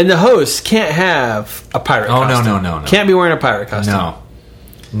 And the host can't have a pirate costume. No. Can't be wearing a pirate costume. No.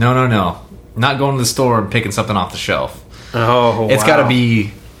 Not going to the store and picking something off the shelf. Oh, It's got to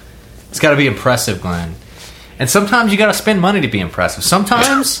be impressive, Glenn. And sometimes you got to spend money to be impressive.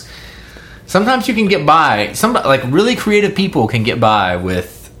 Sometimes you can get by. Really creative people can get by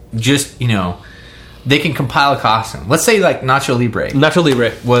with just, they can compile a costume. Let's say Nacho Libre. Nacho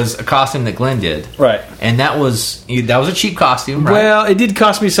Libre was a costume that Glenn did. Right. And that was a cheap costume, right? Well, it did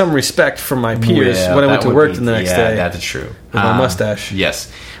cost me some respect from my peers when I went to work the next day. Yeah, that's true. With my mustache.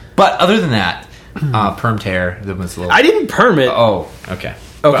 Yes. But other than that, permed hair, that was a little... I didn't perm it. Oh, okay.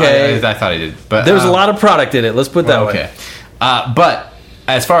 Okay. Well, I thought I did. But there was a lot of product in it. Let's put it that way. Okay. But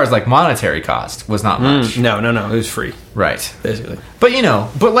as far as monetary cost, was not much. No. It was free. Right. Basically. But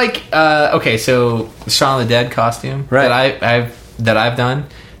okay, so Shaun of the Dead costume that I've done,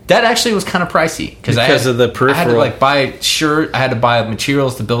 that actually was kind of pricey because of the peripheral. I had to buy shirt. I had to buy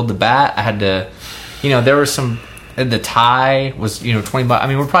materials to build the bat. I had to, there was some. The tie was $20. I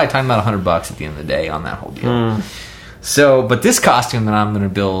mean, we're probably talking about $100 at the end of the day on that whole deal. So, but this costume that I'm going to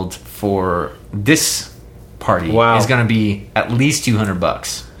build for this party is going to be at least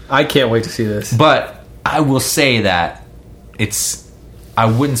 $200. I can't wait to see this. But I will say that I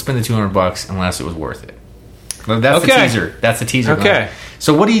wouldn't spend the $200 unless it was worth it. That's the teaser. That's the teaser. Okay. Glenn.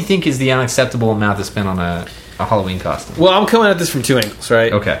 So what do you think is the unacceptable amount to spend on a Halloween costume? Well, I'm coming at this from two angles,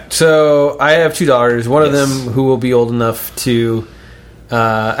 right? Okay. So I have two daughters. One of them who will be old enough to...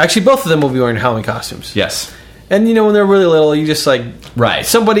 actually, both of them will be wearing Halloween costumes. Yes. And, when they're really little, you just Right.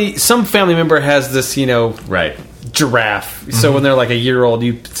 some family member has this, Right. giraffe. So when they're like a year old,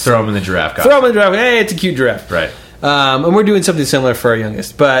 you throw them in the giraffe costume. Throw them in the giraffe. Hey, it's a cute giraffe. Right. And we're doing something similar for our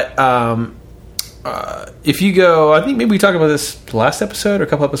youngest. But if you go, I think maybe we talked about this last episode or a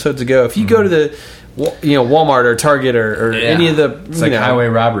couple episodes ago. If you go to the, Walmart or Target or any of the, it's like highway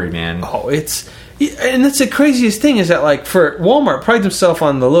robbery, man. Oh, and that's the craziest thing is that like for Walmart prides themselves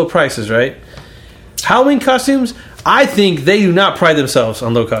on the low prices, right? Halloween costumes, I think they do not pride themselves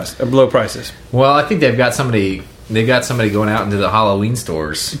on low prices. Well, I think they've got somebody going out into the Halloween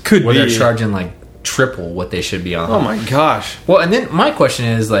stores. Could where be. They're charging like triple what they should be on. Oh my gosh. Well, and then my question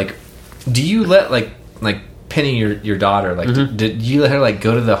is like, do you let like Penny, your daughter, like did you let her like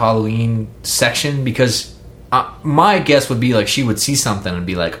go to the Halloween section? Because my guess would be like she would see something and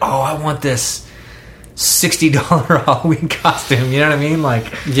be like, oh, I want this $60 Halloween costume. You know what I mean?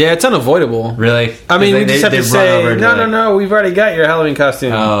 Like, yeah, it's unavoidable. Really? I mean, we just have to say, no, we've already got your Halloween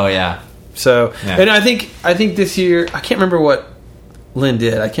costume. Oh yeah. So, and I think this year, I can't remember what Lynn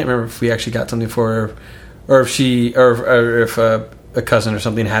did. I can't remember if we actually got something for her, or if a cousin or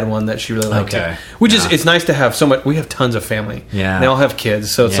something had one that she really liked. Okay. Which is, it's nice to have so much. We have tons of family. Yeah. They all have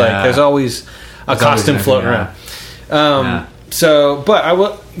kids, so it's like there's always a costume floating around. So, but I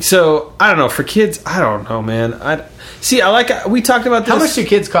don't know, for kids, I don't know, man. We talked about this. How much do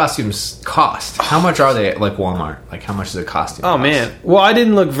kids' costumes cost? How much are they at like Walmart? Like how much is a costume cost? Man. Well, I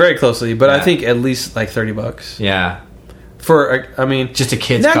didn't look very closely, but I think at least like $30. Yeah. Just a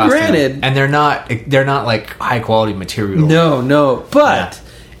kid's now costume. Granted, and they're not like high quality material. No. But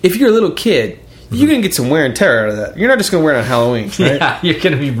if you're a little kid, you're going to get some wear and tear out of that. You're not just going to wear it on Halloween, right? Yeah, you're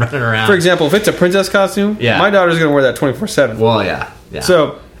going to be running around. For example, if it's a princess costume, my daughter's going to wear that 24/7. Well, yeah.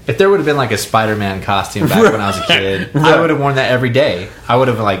 So if there would have been like a Spider-Man costume back when I was a kid, I would have worn that every day. I would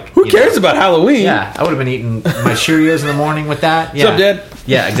have like... Who cares about Halloween? Yeah, I would have been eating my Cheerios in the morning with that. Yeah. What's up, Dad?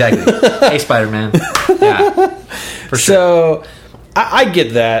 Yeah, exactly. Hey, Spider-Man. Yeah, for sure. So I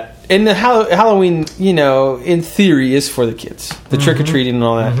get that. And the Halloween, in theory, is for the kids. The trick-or-treating and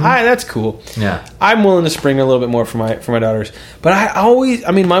all that. That's cool. Yeah. I'm willing to spring a little bit more for my daughters. But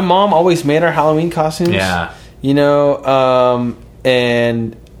my mom always made our Halloween costumes. Yeah.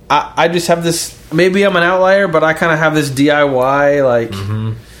 And I just have this, maybe I'm an outlier, but I kind of have this DIY, like,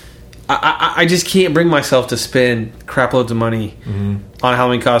 I just can't bring myself to spend crap loads of money on a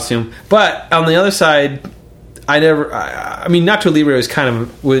Halloween costume. But on the other side, Nacho Libre was kind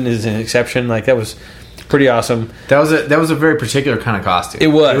of was an exception. Like, that was pretty awesome. That was a very particular kind of costume. It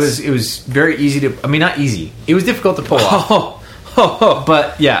was. It was very easy to, not easy. It was difficult to pull off.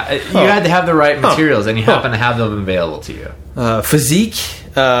 But yeah, you had to have the right materials, and you happen to have them available to you. Physique,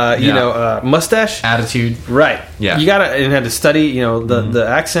 mustache, attitude, right? Yeah, you gotta and had to study, the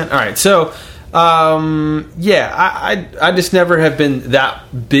accent. All right, so I just never have been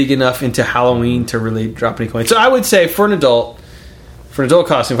that big enough into Halloween to really drop any coins. So I would say for an adult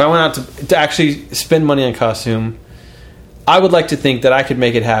costume, if I went out to actually spend money on costume, I would like to think that I could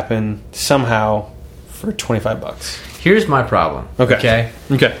make it happen somehow for $25. Here's my problem. Okay.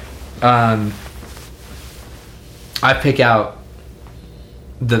 I pick out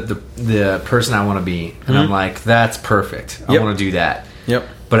the person I want to be, and I'm like, that's perfect. I want to do that. Yep.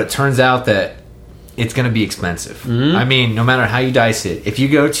 But it turns out that it's going to be expensive. I mean, no matter how you dice it, if you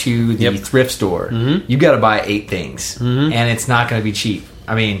go to the thrift store, you got to buy 8 things, and it's not going to be cheap.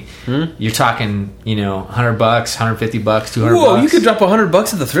 I mean, you're talking, $100, $150, $200. Whoa, you could drop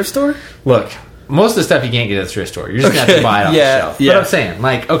 $100 at the thrift store? Look, most of the stuff you can't get at the thrift store. You're just going to have to buy it off the shelf. Yeah. But I'm saying,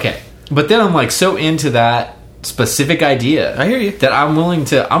 like, okay. But then I'm like so into that specific idea. I hear you. That I'm willing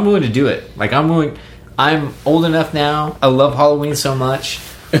to do it. Like, I'm old enough now. I love Halloween so much.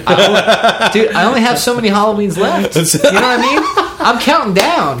 I only have so many Halloweens left. You know what I mean? I'm counting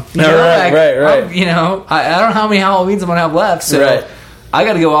down. Right. I don't know how many Halloweens I'm going to have left. So I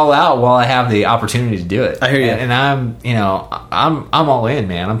got to go all out while I have the opportunity to do it. I hear you. And I'm all in,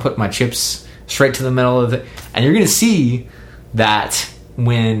 man. I'm putting my chips straight to the middle of it. And you're going to see that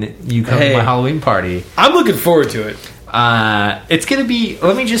when you come to my Halloween party. I'm looking forward to it. It's going to be,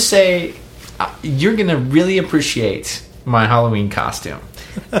 let me just say, you're going to really appreciate my Halloween costume.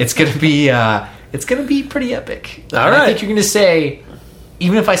 It's going to be pretty epic. All right. I think you're going to say,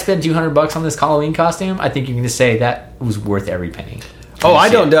 even if I spend $200 on this Halloween costume, I think you're going to say that was worth every penny. Oh, I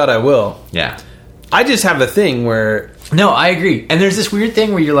don't doubt I will. Yeah. I just have the thing where... No, I agree. And there's this weird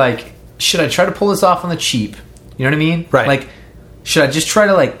thing where you're like, should I try to pull this off on the cheap? You know what I mean? Right. Like, should I just try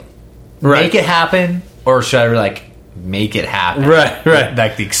to, make it happen? Or should I, make it happen? Right.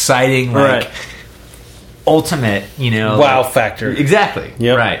 Like, the exciting, ultimate, wow factor. Exactly.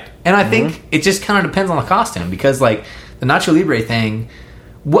 Yep. Right. And I think it just kind of depends on the costume. Because, the Nacho Libre thing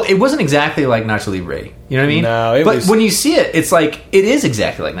it wasn't exactly like Nacho Libre. You know what I mean? No, but when you see it, it's like it is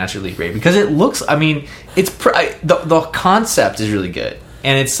exactly like Nacho Libre because it looks. I mean, it's the concept is really good,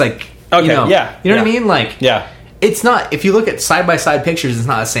 and it's like okay, you know what I mean? Like it's not. If you look at side by side pictures, it's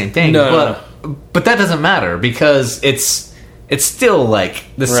not the same thing. No. But that doesn't matter because it's still like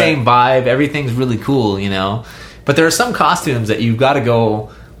the same vibe. Everything's really cool, you know. But there are some costumes that you've got to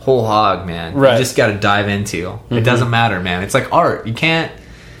go whole hog, man. Right. You just got to dive into. Mm-hmm. It doesn't matter, man. It's like art. You can't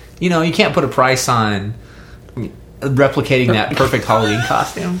put a price on replicating that perfect Halloween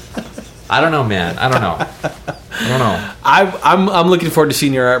costume. I don't know, man. I don't know. I'm looking forward to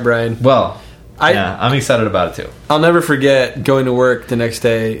seeing your art, Brian. Well, I'm excited about it too. I'll never forget going to work the next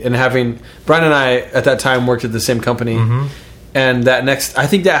day and having Brian and I at that time worked at the same company. Mm-hmm. And I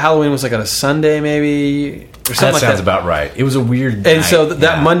think that Halloween was like on a Sunday, maybe, or something like that. Sounds about right. It was a weird night. And so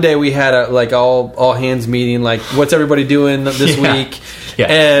that Monday we had a like all hands meeting, like what's everybody doing this week? Yeah.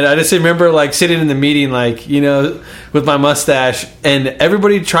 And I just remember like sitting in the meeting, like with my mustache, and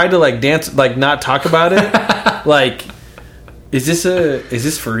everybody tried to like dance, like not talk about it, like. Is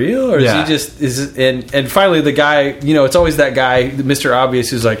this for real, or and finally the guy, it's always that guy, Mr. Obvious,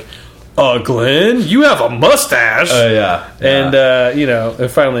 who's like, Glenn, you have a mustache. And and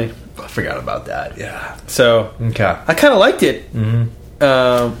finally I forgot about that. Yeah. So okay, I kind of liked it.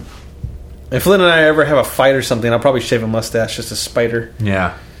 Mm-hmm. If Lynn and I ever have a fight or something, I'll probably shave a mustache, just a spider.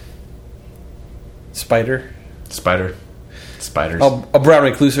 Yeah. Spiders. A brown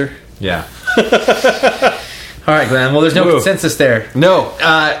recluser. Yeah. All right, Glenn. Well, there's no consensus there. No.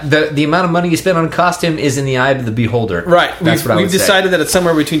 The amount of money you spend on a costume is in the eye of the beholder. Right. That's what I would say. We've decided that it's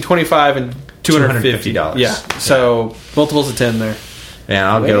somewhere between $25 and $250. Yeah. So multiples of 10 there. Man,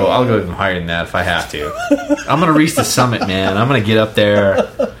 I'll go even higher than that if I have to. I'm gonna reach the summit, man. I'm gonna get up there.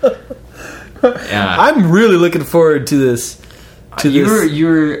 Yeah. I'm really looking forward to this.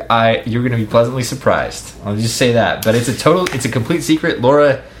 You're gonna be pleasantly surprised. I'll just say that. But it's a complete secret.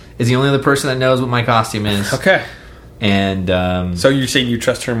 Laura is the only other person that knows what my costume is. Okay. And so you're saying you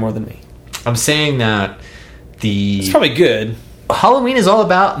trust her more than me? I'm saying that it's probably good. Halloween is all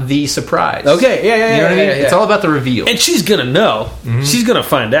about the surprise. Okay, yeah. You know what I mean? It's all about the reveal. And she's gonna know. Mm-hmm. She's gonna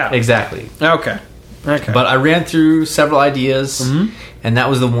find out. Exactly. Okay. But I ran through several ideas, and that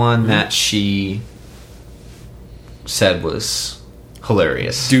was the one that she said was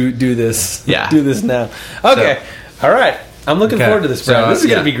hilarious. Do this. Yeah. Do this now. Okay. So, all right. I'm looking forward to this, Brian. This is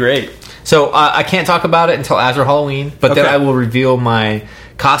going to be great. So I can't talk about it until after Halloween, but then I will reveal my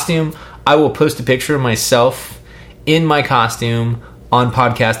costume. I will post a picture of myself in my costume on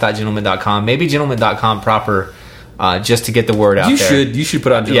podcast.gentlemint.com. Maybe gentlemint.com proper, just to get the word out there. You should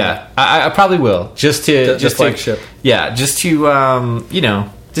put on Gentlemint. Yeah, I probably will. Just to flagship. Yeah, just to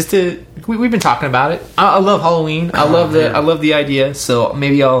we've been talking about it. I love Halloween. I love the idea. So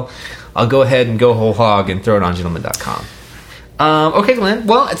maybe I'll go ahead and go whole hog and throw it on gentlemint.com. Okay, Glenn.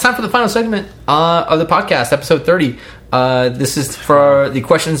 Well, it's time for the final segment of the podcast, episode 30. This is for the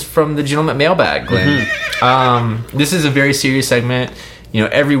questions from the Gentleman Mailbag, Glenn. Mm-hmm. This is a very serious segment.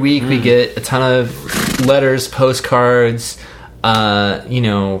 Every week we get a ton of letters, postcards.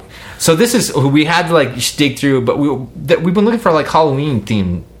 So this is we had to dig through, but we've been looking for Halloween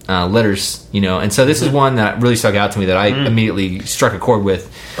themed letters, and so this is one that really stuck out to me that I immediately struck a chord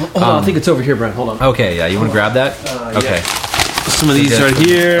with. Hold on, I think it's over here, Brian. Hold on. Okay, yeah, you want to grab that? Okay. Yeah. Some of these right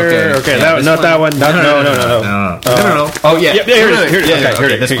here. Okay, yeah, that one. No. Oh yeah. Here it is. Here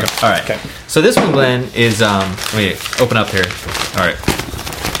it is. This one. All right. Okay. So this one, Glenn, is let me open up here. All right.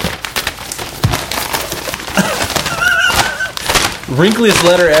 Wrinkliest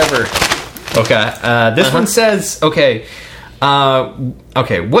letter ever. Okay. This one says, okay,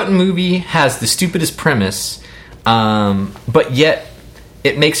 what movie has the stupidest premise, but yet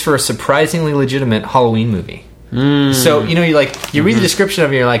it makes for a surprisingly legitimate Halloween movie? So, you read the description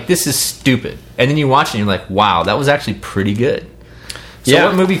of it, you're like, this is stupid. And then you watch it and you're like, wow, that was actually pretty good. So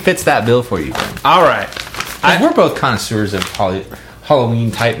what movie fits that bill for you, Ben? All right. We're both connoisseurs of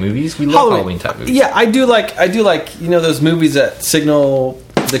Halloween type movies. We love Halloween type movies. Yeah, I do like those movies that signal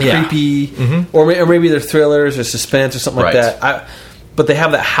the creepy, or maybe they're thrillers or suspense or something like that. But they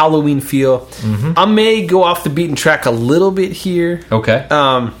have that Halloween feel. Mm-hmm. I may go off the beaten track a little bit here. Okay.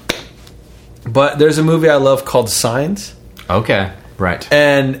 But there's a movie I love called Signs. Okay, right.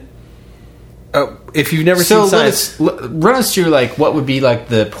 And if you've never seen Signs, run us through what would be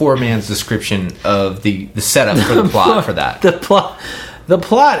the poor man's description of the setup for the plot for that. The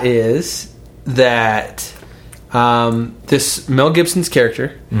plot is that this Mel Gibson's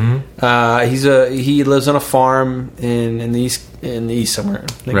character. He lives on a farm in the east somewhere,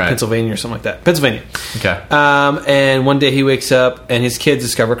 like Pennsylvania or something like that. Pennsylvania. Okay. And one day he wakes up and his kids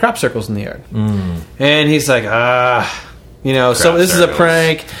discover crop circles in the yard, and he's like, so this is a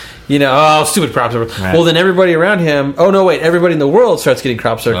prank. Stupid crop circles. Right. Well, then everybody around him. Oh no, wait! Everybody in the world starts getting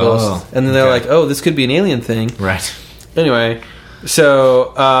crop circles, and then they're like, "Oh, this could be an alien thing." Right. Anyway,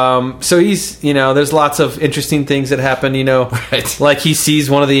 so he's there's lots of interesting things that happen. Right. Like he sees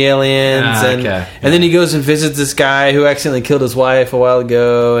one of the aliens, and then he goes and visits this guy who accidentally killed his wife a while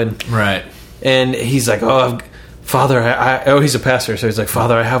ago, and he's like, "Oh, Father, he's a pastor, so he's like,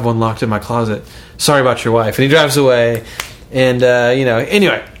 Father, I have one locked in my closet. Sorry about your wife," and he drives away, and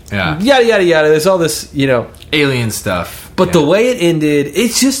anyway. Yeah. Yada yada yada. There's all this, alien stuff. But the way it ended,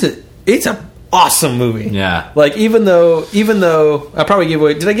 it's a awesome movie. Yeah. Like even though I probably gave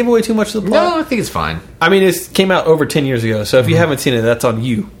away. Did I give away too much of the plot? No, I think it's fine. I mean, it came out over 10 years ago, so if you haven't seen it, that's on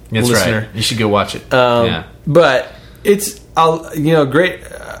you, listener. Right. You should go watch it. But it's great.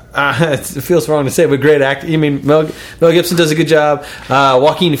 It feels wrong to say, but great acting. I mean, Mel Gibson does a good job.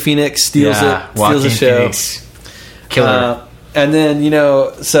 Joaquin Phoenix steals the show. Phoenix. Killer. And then,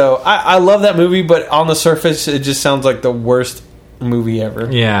 so I love that movie, but on the surface, it just sounds like the worst movie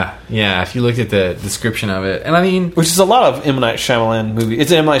ever. Yeah. If you looked at the description of it. And I mean... Which is a lot of M. Night Shyamalan movie.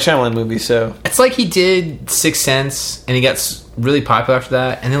 It's an M. Night Shyamalan movie, so... It's like he did Sixth Sense, and he got really popular after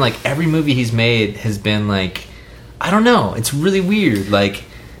that. And then, like, every movie he's made has been, like... I don't know. It's really weird. Like,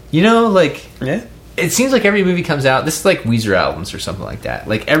 Yeah. It seems like every movie comes out... This is like Weezer albums or something like that.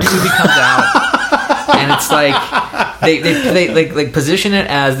 Like, every movie comes out... and it's like they like position it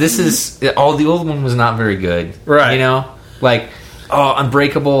as this is the old one was not very good, right? Like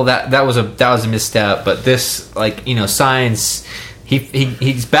Unbreakable that was a misstep, but this Signs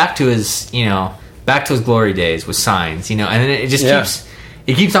he's back to his glory days with Signs, and then it just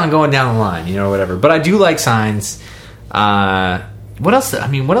keeps on going down the line, or whatever. But I do like Signs. What else? I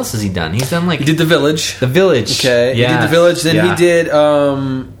mean, what else has he done? He's done he did The Village. Okay, yeah, he did The Village. Then he did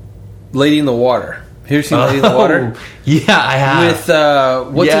Lady in the Water. Have you seen Lady in the Water? Yeah, I have.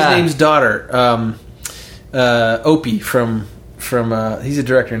 With what's his name's daughter, Opie from he's a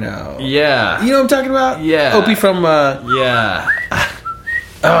director now. Yeah, you know what I'm talking about? Yeah, Opie from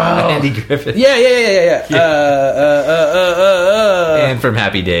Andy Griffith. Yeah. And from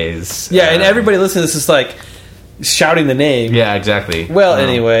Happy Days. Yeah, and everybody listening to this is like shouting the name. Yeah, exactly. Well,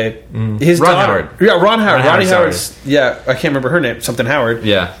 anyway, his Ron daughter. Howard. Yeah, Ron Howard. Ronnie Howard's. Yeah, I can't remember her name. Something Howard.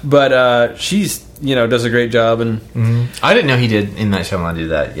 Yeah, but she's does a great job, and I didn't know he did M. Night Shyamalan do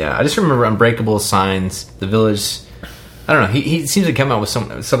that. Yeah, I just remember Unbreakable, Signs, The Village. I don't know. He seems to come out with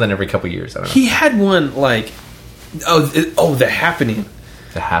something every couple of years. I don't know. He had one like The Happening.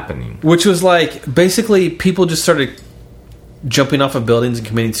 The Happening, which was like basically people just started jumping off of buildings and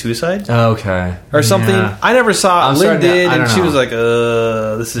committing suicide. Okay, or something. Yeah. I never saw it. Lynn did, and she was like,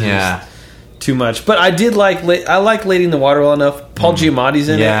 "This is just too much." But I did like Lady in the Water well enough. Paul Giamatti's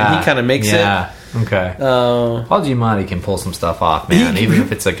in it, and he kind of makes it. Okay. Paul Giamatti can pull some stuff off, man. Even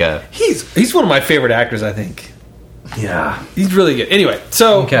if it's like he's one of my favorite actors, I think. Yeah, he's really good. Anyway,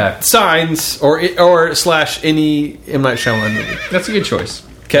 so Signs or / any M. Night Shyamalan movie. That's a good choice.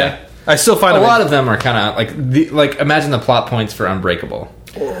 Okay, yeah. I still find a lot of them are kind of like imagine the plot points for Unbreakable.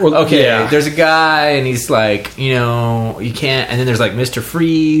 There's a guy and he's like, you can't, and then there's like Mr.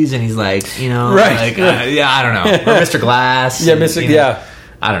 Freeze and he's like, right, I don't know, or Mr. Glass. Yeah, Mr.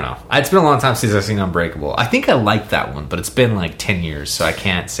 I don't know. It's been a long time since I've seen Unbreakable. I think I liked that one, but it's been like 10 years, so I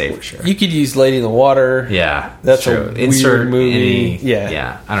can't say for sure. You could use Lady in the Water. Yeah, that's true. A weird movie.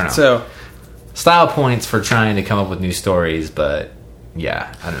 Yeah, I don't know. So, style points for trying to come up with new stories, but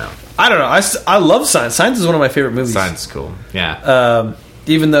yeah, I don't know. I love Signs. Signs is one of my favorite movies. Signs is cool. Yeah.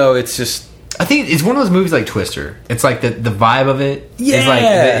 Even though it's just, I think it's one of those movies like Twister. It's like the vibe of it. Yeah. Is like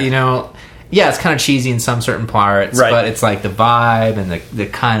yeah, it's kind of cheesy in some certain parts, but it's like the vibe and the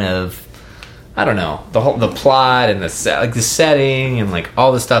kind of, I don't know, the plot and the setting and like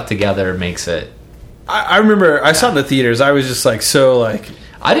all the stuff together makes it. I remember I saw it in the theaters. I was just like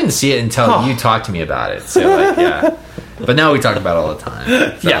I didn't see it until you talked to me about it. So but now we talk about it all the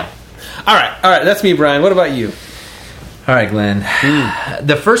time. So. Yeah. All right. That's me, Brian. What about you? All right, Glenn.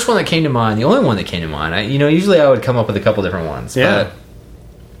 The first one that came to mind, the only one that came to mind. Usually I would come up with a couple different ones. Yeah. But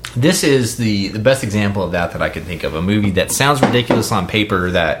this is the best example of that I could think of. A movie that sounds ridiculous on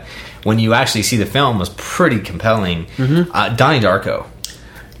paper that when you actually see the film was pretty compelling. Donnie Darko.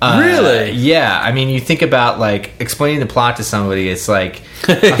 Really? Yeah. I mean, you think about like explaining the plot to somebody. It's like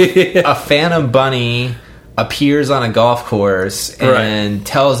a phantom bunny appears on a golf course and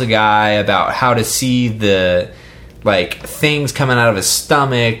tells a guy about how to see the like things coming out of his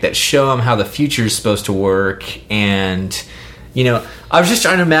stomach that show him how the future is supposed to work. And I was just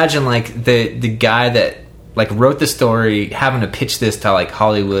trying to imagine like the guy that like wrote the story having to pitch this to like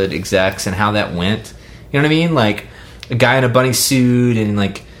Hollywood execs and how that went. You know what I mean? Like a guy in a bunny suit and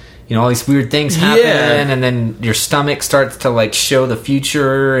like all these weird things happen, and then your stomach starts to like show the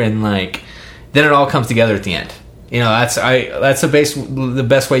future, and like then it all comes together at the end. That's the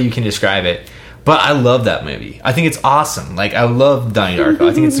best way you can describe it. But I love that movie. I think it's awesome. Like I love Donnie Darko.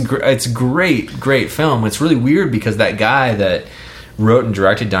 I think it's a great film. It's really weird because that guy that wrote and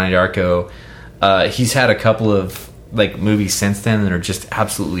directed Donnie Darko, he's had a couple of like movies since then that are just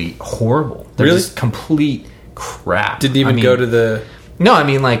absolutely horrible. They're just complete crap. Didn't even go to the... No, I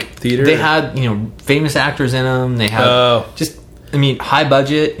mean, like, theater? They had, famous actors in them. They had high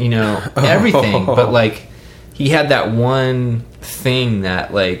budget, everything. But, like, he had that one thing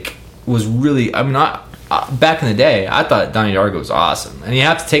that, like, was really... back in the day, I thought Donnie Darko was awesome. And you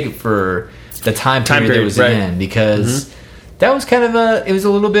have to take it for the time period it was in, because that was kind of it was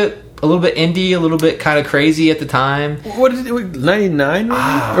a little bit indie, a little bit kind of crazy at the time. What did it, 99?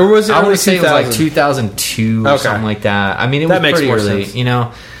 Or was it? I would say it was like 2002 or something like that. I mean, it was pretty early,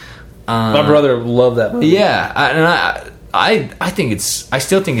 sense. My brother loved that movie. Yeah, I think I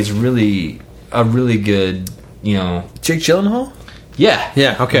still think it's really a really good, Jake Gyllenhaal?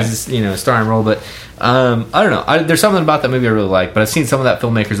 Yeah, okay. It's, starring role, but I don't know. There's something about that movie I really like, but I've seen some of that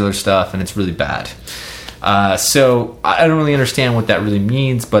filmmaker's other stuff, and it's really bad. So I don't really understand what that really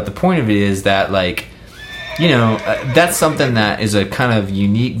means, but the point of it is that, like, that's something that is a kind of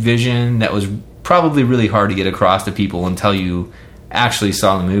unique vision that was probably really hard to get across to people until you actually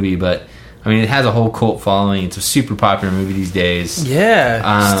saw the movie. But I mean, it has a whole cult following. It's a super popular movie these days.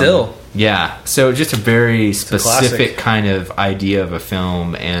 Yeah, still. Yeah, so just a very specific kind of idea of a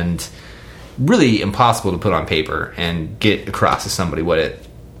film, and really impossible to put on paper and get across to somebody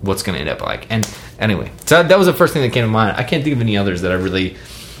what's going to end up like. And anyway, so that was the first thing that came to mind. I can't think of any others that I really...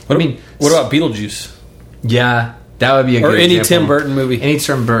 What about Beetlejuice? Yeah, that would be a good example. Or any Tim Burton movie. Any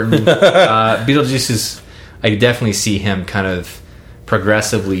Tim Burton. Beetlejuice is... I could definitely see him kind of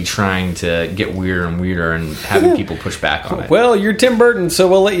progressively trying to get weirder and weirder and having people push back on it. Well, you're Tim Burton, so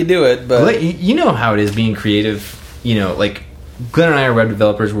we'll let you do it. But you know how it is being creative. Like Glen and I are web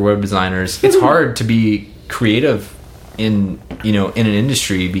developers, we're web designers. It's hard to be creative in an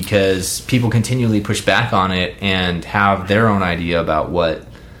industry because people continually push back on it and have their own idea about what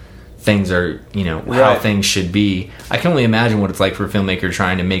things are, how things should be. I can only imagine what it's like for a filmmaker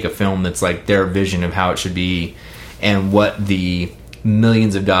trying to make a film that's like their vision of how it should be, and what the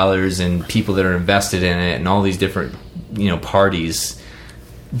millions of dollars and people that are invested in it and all these different parties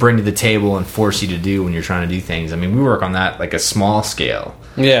bring to the table and force you to do when you're trying to do things. I mean, we work on that like a small scale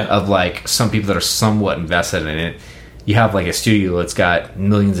of like some people that are somewhat invested in it. You have like a studio that's got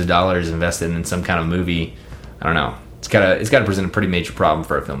millions of dollars invested in some kind of movie. I don't know. It's got to present a pretty major problem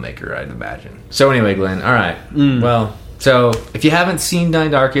for a filmmaker, I'd imagine. So anyway, Glenn, all right. Well, so if you haven't seen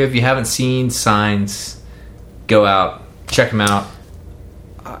Donnie Darko, if you haven't seen Signs, go out, check them out.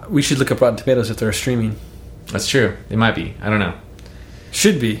 We should look up Rotten Tomatoes if they're streaming. That's true. They might be. I don't know.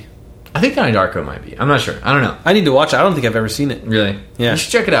 Should be. I think Donnie Darko might be. I'm not sure. I don't know. I need to watch it. I don't think I've ever seen it. Really? Yeah. You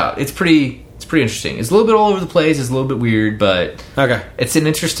should check it out. It's pretty interesting. It's a little bit all over the place. It's a little bit weird, but it's an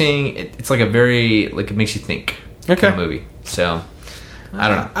interesting... It's like a very... Like, it makes you think kind of movie. So, I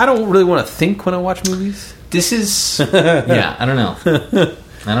don't know. I don't really want to think when I watch movies. This is... yeah, I don't know.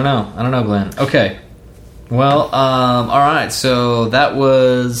 I don't know, Glenn. Okay. Well, all right. So, that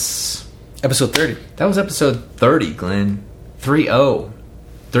was... Episode 30. That was episode 30, Glenn. 3-0.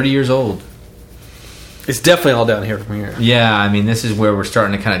 30 years old. It's definitely all down here from here. Yeah, I mean, this is where we're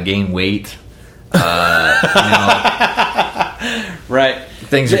starting to kind of gain weight. Right.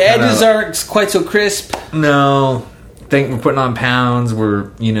 Things the edges aren't quite so crisp. No. We're putting on pounds.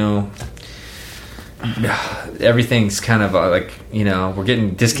 We're, everything's kind of like, we're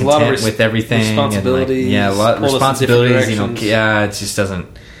getting discontent with everything. Responsibilities. And like, a lot of responsibilities. It just doesn't,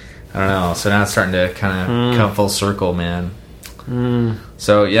 I don't know. So now it's starting to kind of come full circle, man.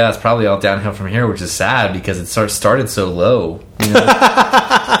 So yeah, it's probably all downhill from here, which is sad because it started so low. The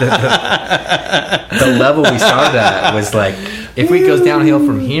level we started at was like, if it goes downhill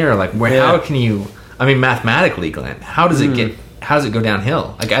from here, like how can you? I mean, mathematically, Glenn, how does it get? How does it go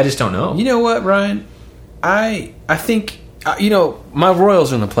downhill? Like, I just don't know. You know what, Ryan? I think my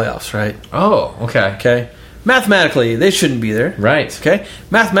Royals are in the playoffs, right? Oh, okay. Okay. Mathematically, they shouldn't be there, right? Okay.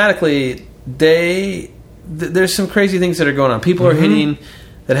 Mathematically, there's some crazy things that are going on. People are hitting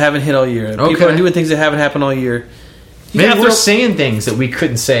that haven't hit all year. People are doing things that haven't happened all year. Maybe we're saying things that we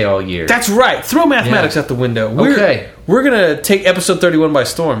couldn't say all year. That's right. Throw mathematics out the window. We're gonna take episode 31 by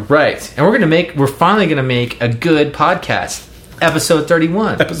storm. Right, and we're finally gonna make a good podcast. Episode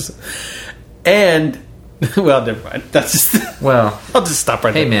 31. And well, never mind. That's just I'll just stop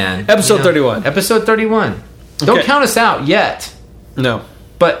right there. Hey man, episode 31. Episode 31. Don't count us out yet. No.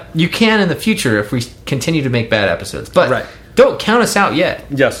 But you can in the future if we continue to make bad episodes. But don't count us out yet.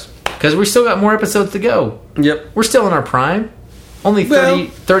 Yes. Because we still got more episodes to go. Yep. We're still in our prime. Only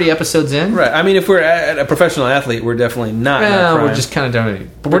 30 episodes in. Right. I mean, if we're a professional athlete, we're definitely not in our prime. We're just kind of done.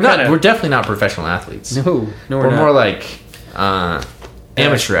 But we're definitely not professional athletes. No, we're not. More like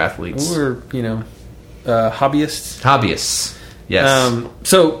amateur athletes. We're, hobbyists. Hobbyists. Yes.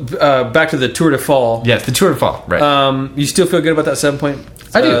 So, back to the Tour de Fall. Yes, the Tour de Fall. Right. You still feel good about that 7.7?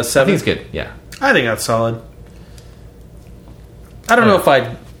 I do. I think it's good. Yeah. I think that's solid. I don't know if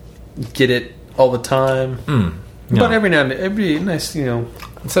I get it all the time. No. But every now and then, it'd be nice,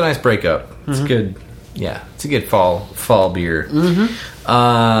 It's a nice breakup. It's good. Yeah, it's a good fall beer.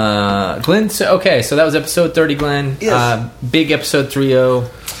 Glenn, so that was episode 30, Glenn. Yes. Big episode 30.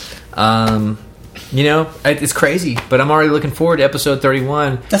 It's crazy, but I'm already looking forward to episode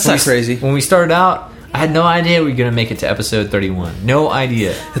 31. That's not crazy. When we started out, I had no idea we were going to make it to episode 31. No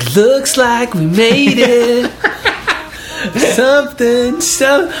idea. It looks like we made it. Something.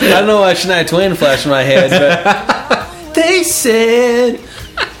 I don't know why Shania Twain flashed in my head, but they said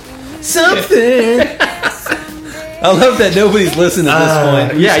something. I love that nobody's listening at this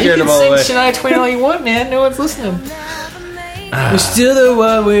point. Yeah, you can sing Shania Twain all you want, man. No one's listening. We're still the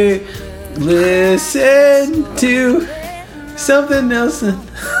one we listen to. Something else.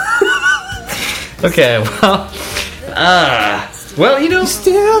 Okay, well,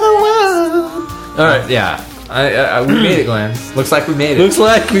 still the one. All right, yeah. We made it, Glenn. Looks like we made it. Looks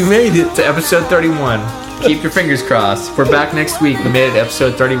like we made it to episode 31. Keep your fingers crossed. We're back next week. We made it to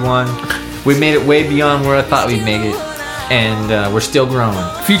episode 31. We made it way beyond where I thought we'd make it, and we're still growing.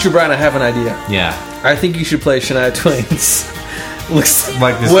 Future Brian, I have an idea. Yeah, I think you should play Shania Twain's looks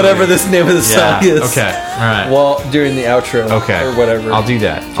like this whatever this name of the song is. Okay, all right. Well, during the outro, or whatever. I'll do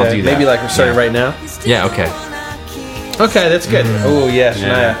that. Okay. I'll do that. Maybe like we're starting right now. Yeah. Okay. Okay, that's good. Oh yeah,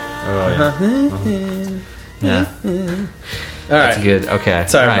 Shania. Yeah. All right. That's good. Okay.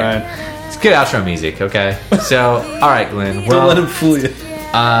 Sorry, Brian. It's good outro music. Okay. So, all right, Glenn. Don't let him fool you.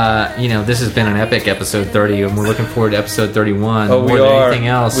 This has been an epic episode 30, and we're looking forward to episode 31 more than anything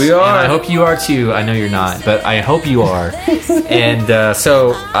else. We are. And I hope you are too. I know you're not, but I hope you are. And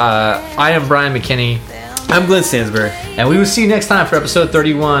I am Brian McKinney. I'm Glenn Stansberry. And we will see you next time for episode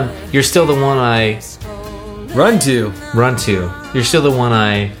 31. You're still the one I run to. You're still the one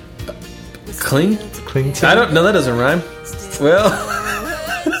I cling to. I don't know. That doesn't rhyme. Well,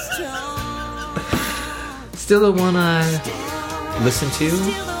 still the one I listen to.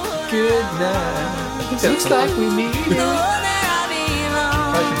 Good night. Looks like we meet. I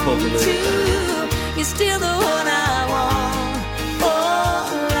should pull the lyrics. You're still the one